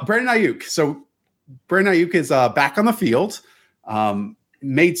 Brandon Aiyuk. So Brandon Aiyuk is back on the field,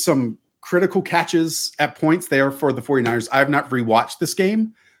 made some critical catches at points there for the 49ers. I have not rewatched this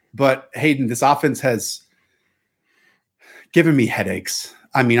game, but Hayden, this offense has given me headaches.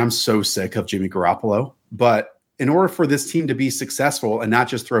 I mean, I'm so sick of Jimmy Garoppolo, but in order for this team to be successful and not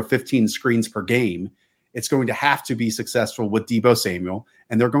just throw 15 screens per game, it's going to have to be successful with Deebo Samuel,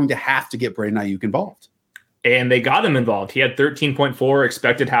 and they're going to have to get Brandon Aiyuk involved. And they got him involved. He had 13.4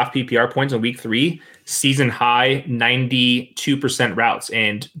 expected half PPR points in week 3, season high 92% routes.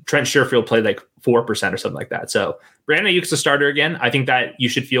 And Trent Sherfield played like 4% or something like that. So Brandon Ayuk's a starter again. I think that you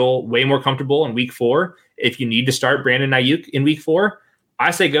should feel way more comfortable in week 4. If you need to start Brandon Aiyuk in week 4,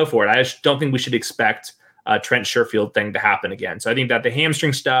 I say go for it. I just don't think we should expect a Trent Sherfield thing to happen again. So I think that the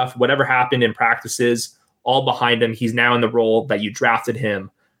hamstring stuff, whatever happened in practices, all behind him. He's now in the role that you drafted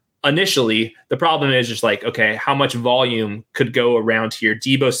him initially. The problem is just like, okay, how much volume could go around here?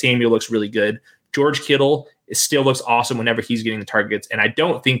 Deebo Samuel looks really good. George Kittle still looks awesome whenever he's getting the targets. And I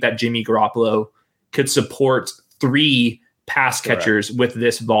don't think that Jimmy Garoppolo could support 3 pass catchers with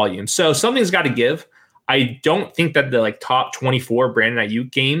this volume. So something's got to give. I don't think that the like top 24 Brandon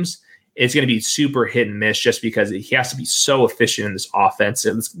Aiyuk games is going to be super hit and miss just because he has to be so efficient in this offense.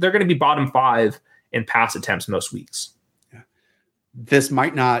 They're going to be bottom 5 in pass attempts most weeks. This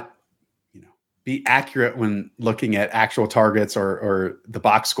might not, be accurate when looking at actual targets or the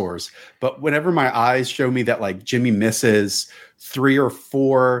box scores, but whenever my eyes show me that like Jimmy misses 3 or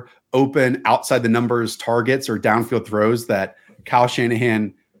 4 open outside the numbers targets or downfield throws that Kyle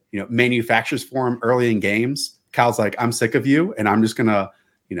Shanahan, manufactures for him early in games, Kyle's like, I'm sick of you, and I'm just gonna,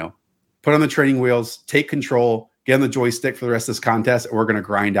 put on the training wheels, take control, get on the joystick for the rest of this contest, and we're gonna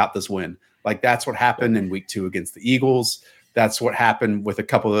grind out this win. Like that's what happened in week 2 against the Eagles. That's what happened with a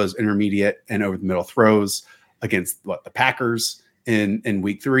couple of those intermediate and over the middle throws against the Packers in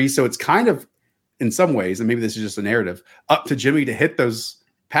week 3. So it's kind of, in some ways, and maybe this is just a narrative, up to Jimmy to hit those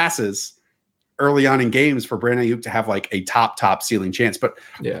passes early on in games for Brandon Aiyuk to have like a top ceiling chance. But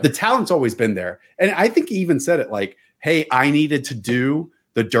the talent's always been there. And I think he even said it like, hey, I needed to do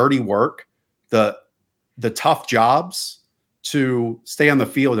the dirty work, the tough jobs to stay on the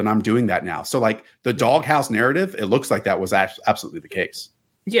field, and I'm doing that now. So like the doghouse narrative, it looks like that was absolutely the case.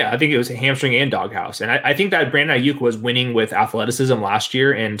 Yeah, I think it was a hamstring and doghouse. And I think that Brandon Aiyuk was winning with athleticism last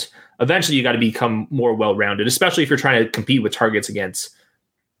year, and eventually you got to become more well-rounded, especially if you're trying to compete with targets against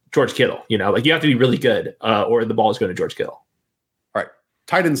George Kittle. Like you have to be really good or the ball is going to George Kittle. All right,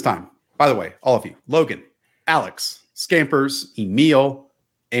 tight ends time. By the way, all of you, Logan, Alex, Scampers, Emil,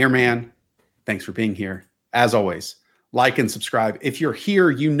 Airman, thanks for being here. As always, like and subscribe. If you're here,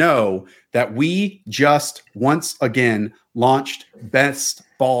 you know that we just once again launched Best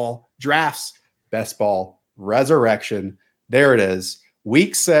Ball Drafts, Best Ball Resurrection. There it is.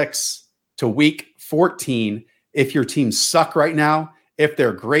 Week 6 to week 14. If your teams suck right now, if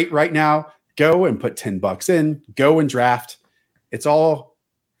they're great right now, go and put $10 in, go and draft. It's all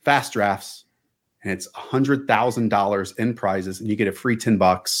fast drafts. and it's $100,000 in prizes, and you get a free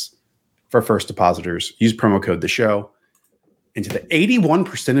 $10 for first depositors. Use promo code the show. And to the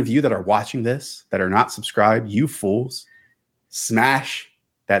 81% of you that are watching this that are not subscribed, you fools, smash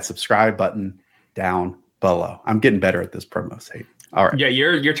that subscribe button down below. I'm getting better at this promo. Say, all right. Yeah,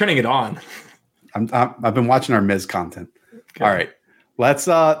 you're turning it on. I've been watching our Miz content. Okay. All right, let's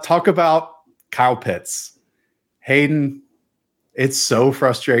talk about Kyle Pitts. Hayden, it's so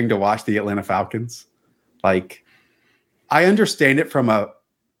frustrating to watch the Atlanta Falcons. Like, I understand it from a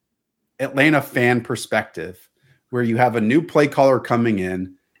Atlanta fan perspective, where you have a new play caller coming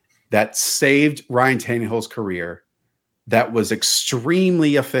in that saved Ryan Tannehill's career, that was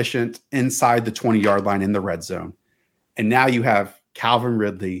extremely efficient inside the 20-yard line in the red zone. And now you have Calvin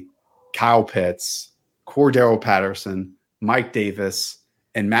Ridley, Kyle Pitts, Cordero Patterson, Mike Davis,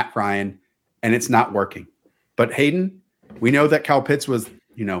 and Matt Ryan, and it's not working. But Hayden, we know that Kyle Pitts was,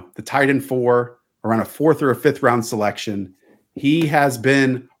 the tight end 4, around a 4th or a 5th round selection. He has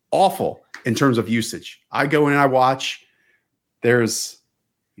been awful in terms of usage. I go in and I watch. There's,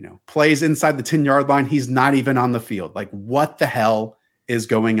 plays inside the 10-yard line. He's not even on the field. Like, what the hell is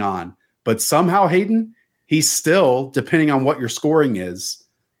going on? But somehow, Hayden, he's still, depending on what your scoring is,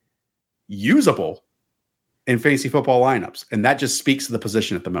 usable in fantasy football lineups. And that just speaks to the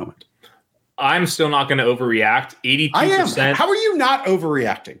position at the moment. I'm still not going to overreact. 82%. I am. How are you not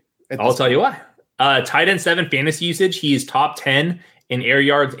overreacting? I'll tell you why. Tight end 7 fantasy usage. He's top 10 in air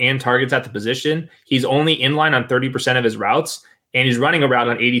yards and targets at the position. He's only in line on 30% of his routes, and he's running a route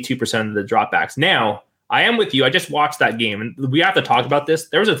on 82% of the dropbacks. Now, I am with you. I just watched that game, and we have to talk about this.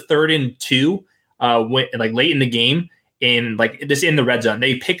 There was a 3rd and 2 late in the game, in the red zone.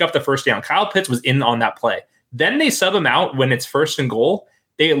 They pick up the first down. Kyle Pitts was in on that play. Then they sub him out when it's 1st and goal.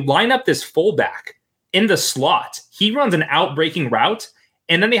 They line up this fullback in the slot. He runs an out-breaking route,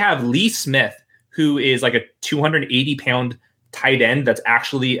 and then they have Lee Smith, who is like a 280-pound tight end that's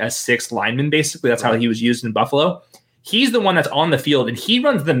actually a 6th lineman, basically. That's how he was used in Buffalo. He's the one that's on the field, and he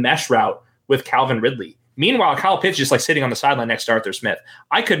runs the mesh route with Calvin Ridley. Meanwhile, Kyle Pitts just sitting on the sideline next to Arthur Smith.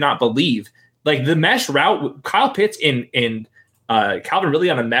 I could not believe the mesh route, Kyle Pitts in Calvin Ridley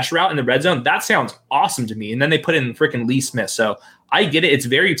on a mesh route in the red zone. That sounds awesome to me. And then they put in freaking Lee Smith. So I get it. It's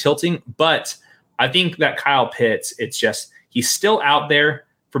very tilting, but I think that Kyle Pitts, it's just, he's still out there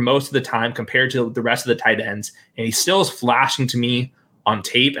for most of the time compared to the rest of the tight ends. And he still is flashing to me on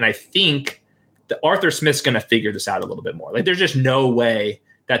tape. And I think that Arthur Smith's going to figure this out a little bit more. There's just no way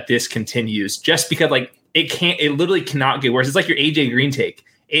that this continues, just because it literally cannot get worse. It's like your AJ Green take.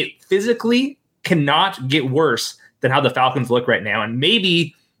 It physically cannot get worse than how the Falcons look right now. And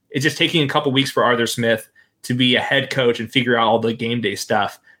maybe it's just taking a couple weeks for Arthur Smith to be a head coach and figure out all the game day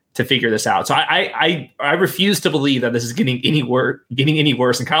stuff to figure this out. So I refuse to believe that this is getting any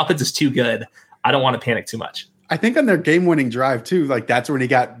worse. And Kyle Pitts is too good. I don't want to panic too much. I think on their game-winning drive too, that's when he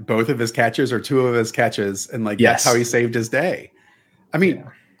got both of his catches or 2 of his catches, and that's how he saved his day. I mean, yeah.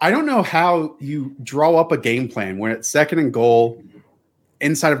 I don't know how you draw up a game plan when it's 2nd and goal,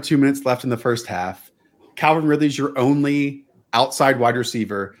 inside of 2 minutes left in the first half. Calvin Ridley's your only outside wide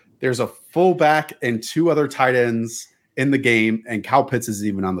receiver. There's a fullback and 2 other tight ends in the game, and Kyle Pitts isn't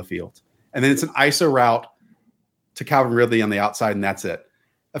even on the field. And then it's an ISO route to Calvin Ridley on the outside, and that's it.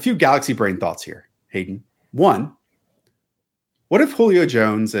 A few galaxy brain thoughts here, Hayden. 1, what if Julio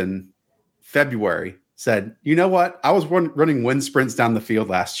Jones in February said, you know what? I was running wind sprints down the field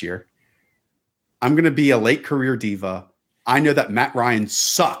last year. I'm going to be a late career diva. I know that Matt Ryan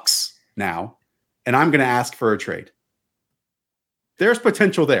sucks now, and I'm going to ask for a trade. There's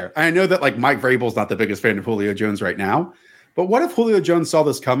potential there. I know that Mike Vrabel's not the biggest fan of Julio Jones right now, but what if Julio Jones saw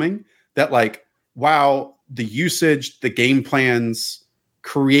this coming? That wow, the usage, the game plans,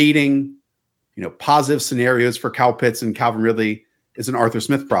 creating, positive scenarios for Kyle Pitts and Calvin Ridley is an Arthur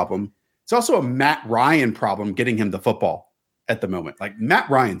Smith problem. It's also a Matt Ryan problem getting him the football at the moment. Matt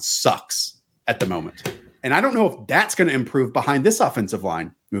Ryan sucks at the moment. And I don't know if that's going to improve behind this offensive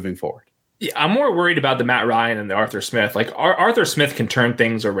line moving forward. Yeah, I'm more worried about the Matt Ryan and the Arthur Smith. Arthur Smith can turn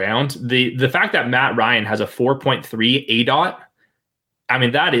things around. The fact that Matt Ryan has a 4.3 ADOT, I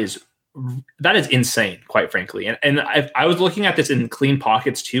mean, that is insane, quite frankly. And I was looking at this in clean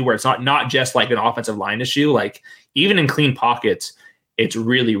pockets too, where it's not just an offensive line issue. Even in clean pockets, it's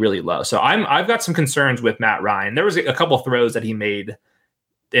really, really low. So I've got some concerns with Matt Ryan. There was a couple throws that he made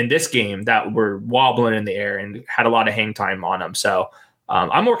in this game that were wobbling in the air and had a lot of hang time on them. So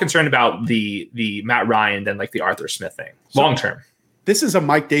I'm more concerned about the Matt Ryan than the Arthur Smith thing long term. This is a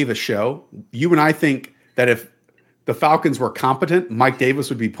Mike Davis show. You and I think that if the Falcons were competent, Mike Davis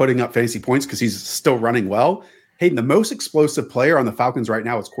would be putting up fantasy points because he's still running well. Hayden, the most explosive player on the Falcons right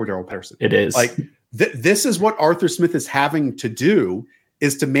now is Cordero Patterson. It is. Like this is what Arthur Smith is having to do,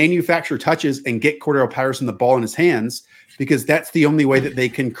 is to manufacture touches and get Cordero Patterson the ball in his hands, because that's the only way that they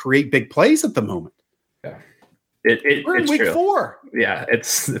can create big plays at the moment. Yeah. We're in it's week true. 4. Yeah,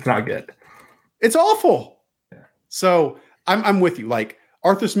 it's not good. It's awful. Yeah. So I'm with you. Like,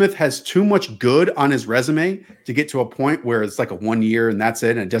 Arthur Smith has too much good on his resume to get to a point where it's like a 1 year and that's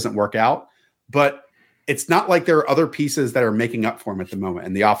it and it doesn't work out. But it's not like there are other pieces that are making up for him at the moment.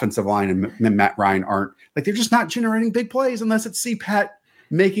 And the offensive line and Matt Ryan aren't, like, they're just not generating big plays unless it's CPAT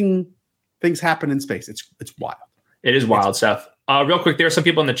making things happen in space. It's wild. It is wild, Seth. Real quick, there are some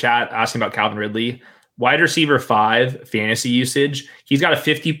people in the chat asking about Calvin Ridley. Wide receiver 5 fantasy usage. He's got a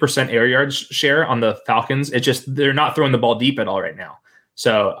 50% air yards share on the Falcons. It's just they're not throwing the ball deep at all right now.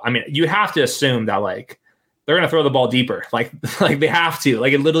 So, I mean, you have to assume that, like, they're going to throw the ball deeper. Like they have to.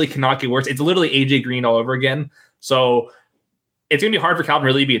 Like, it literally cannot get worse. It's literally AJ Green all over again. So it's going to be hard for Calvin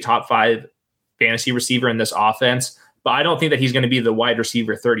Ridley to be a top 5 fantasy receiver in this offense. But I don't think that he's going to be the wide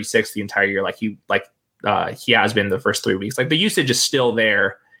receiver 36 the entire year like he has been the first 3 weeks. Like, the usage is still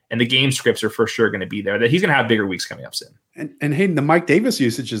there, and the game scripts are for sure going to be there. That he's going to have bigger weeks coming up soon. And Hayden, the Mike Davis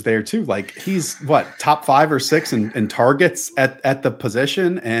usage is there too. Like, he's top 5 or 6 in targets at the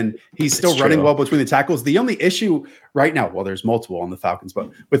position, and he's still running well between the tackles. The only issue right now, well, there's multiple on the Falcons, but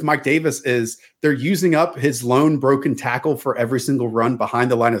with Mike Davis is they're using up his lone broken tackle for every single run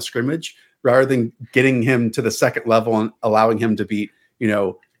behind the line of scrimmage, rather than getting him to the second level and allowing him to beat,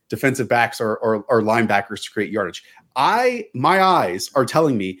 defensive backs or linebackers to create yardage. My eyes are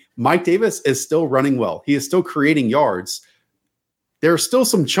telling me Mike Davis is still running well. He is still creating yards. There are still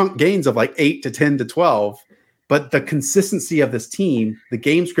some chunk gains of like 8 to 10 to 12, but the consistency of this team, the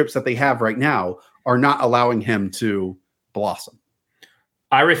game scripts that they have right now, are not allowing him to blossom.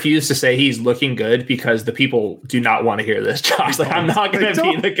 I refuse to say he's looking good because the people do not want to hear this, Josh. Like, I'm not going to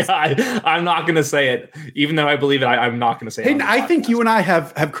be the guy. I'm not going to say it, even though I believe it. I'm not going to say it. Hayden, I think you and I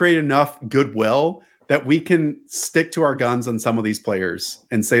have created enough goodwill that we can stick to our guns on some of these players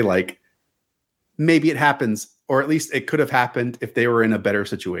and say, like, maybe it happens, or at least it could have happened if they were in a better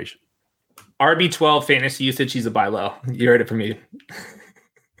situation. RB12 fantasy usage, he's a buy low. You heard it from me.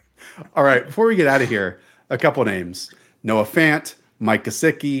 All right, before we get out of here, a couple names. Noah Fant, Mike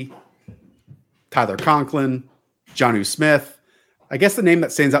Gesicki, Tyler Conklin, Jonnu Smith. I guess the name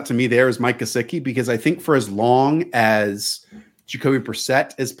that stands out to me there is Mike Gesicki, because I think for as long as Jacoby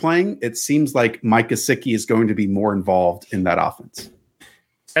Brissett is playing, it seems like Mike Gesicki is going to be more involved in that offense.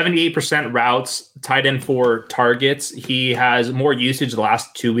 78% routes, tight end 4 targets. He has more usage the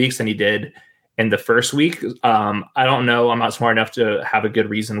last 2 weeks than he did in the first week. I don't know. I'm not smart enough to have a good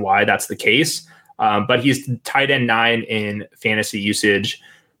reason why that's the case. But he's tight end 9 in fantasy usage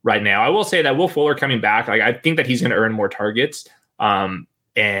right now. I will say that Will Fuller coming back, like, I think that he's going to earn more targets.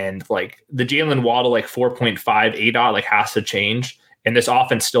 And like the Jalen Waddle, like 4.5 ADOT, like, has to change. And this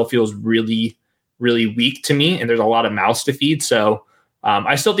offense still feels really, really weak to me. And there's a lot of mouths to feed. So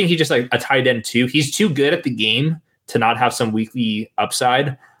I still think he's just like a tight end 2. He's too good at the game to not have some weekly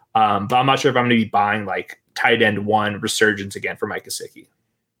upside. But I'm not sure if I'm going to be buying like tight end 1 resurgence again for Mike Gesicki.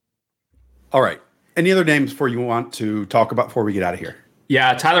 All right. Any other names before you want to talk about before we get out of here?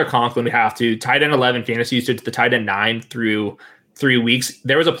 Yeah, Tyler Conklin, we have to. Tight end 11 fantasy usage, the tight end 9 through 3 weeks.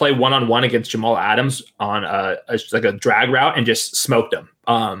 There was a play 1-on-1 against Jamal Adams on a drag route and just smoked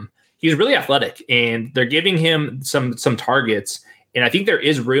him. He's really athletic, and they're giving him some targets. And I think there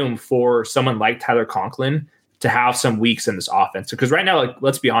is room for someone like Tyler Conklin to have some weeks in this offense. Because right now, like,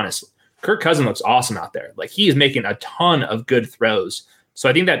 let's be honest, Kirk Cousins looks awesome out there. Like, he is making a ton of good throws. So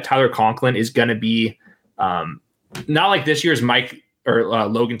I think that Tyler Conklin is going to be not like this year's Mike or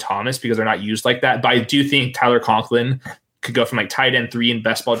Logan Thomas, because they're not used like that. But I do think Tyler Conklin could go from like tight end 3 in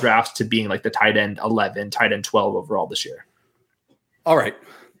best ball drafts to being like the tight end 11, tight end 12 overall this year. All right.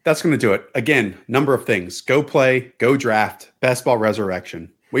 That's going to do it. Again, number of things. Go play, go draft, best ball resurrection.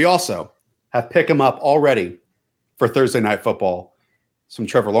 We also have pick 'em up already for Thursday Night Football. Some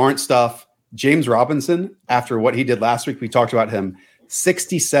Trevor Lawrence stuff. James Robinson, after what he did last week, we talked about him.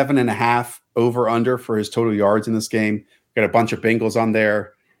 67.5 over under for his total yards in this game. Got a bunch of Bengals on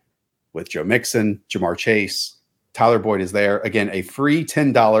there with Joe Mixon, Jamar Chase, Tyler Boyd is there. Again, a free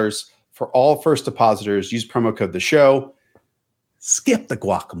 $10 for all first depositors. Use promo code The Show. Skip the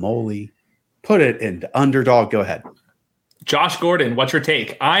guacamole. Put it into underdog. Go ahead. Josh Gordon, what's your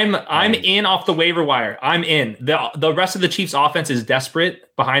take? I'm in off the waiver wire. I'm in. The rest of the Chiefs offense is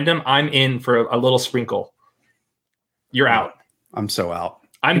desperate behind him. I'm in for a little sprinkle. You're out. I'm so out.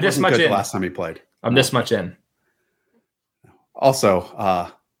 I'm this much in. The last time he played. I'm this much in.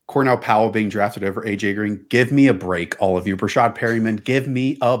 Also, Cornell Powell being drafted over AJ Green. Give me a break, all of you. Brashad Perryman, give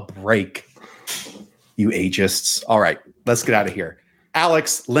me a break, you ageists. All right, let's get out of here.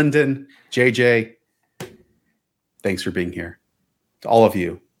 Alex, Lyndon, JJ, thanks for being here. To all of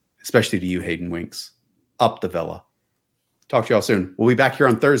you, especially to you, Hayden Winks, up the Villa. Talk to y'all soon. We'll be back here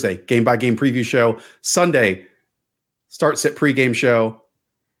on Thursday, game-by-game preview show. Sunday, start-sit pregame show.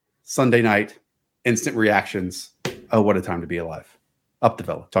 Sunday night, instant reactions. Oh, what a time to be alive. Up the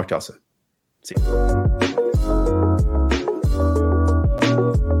Villa. Talk to y'all soon. See you.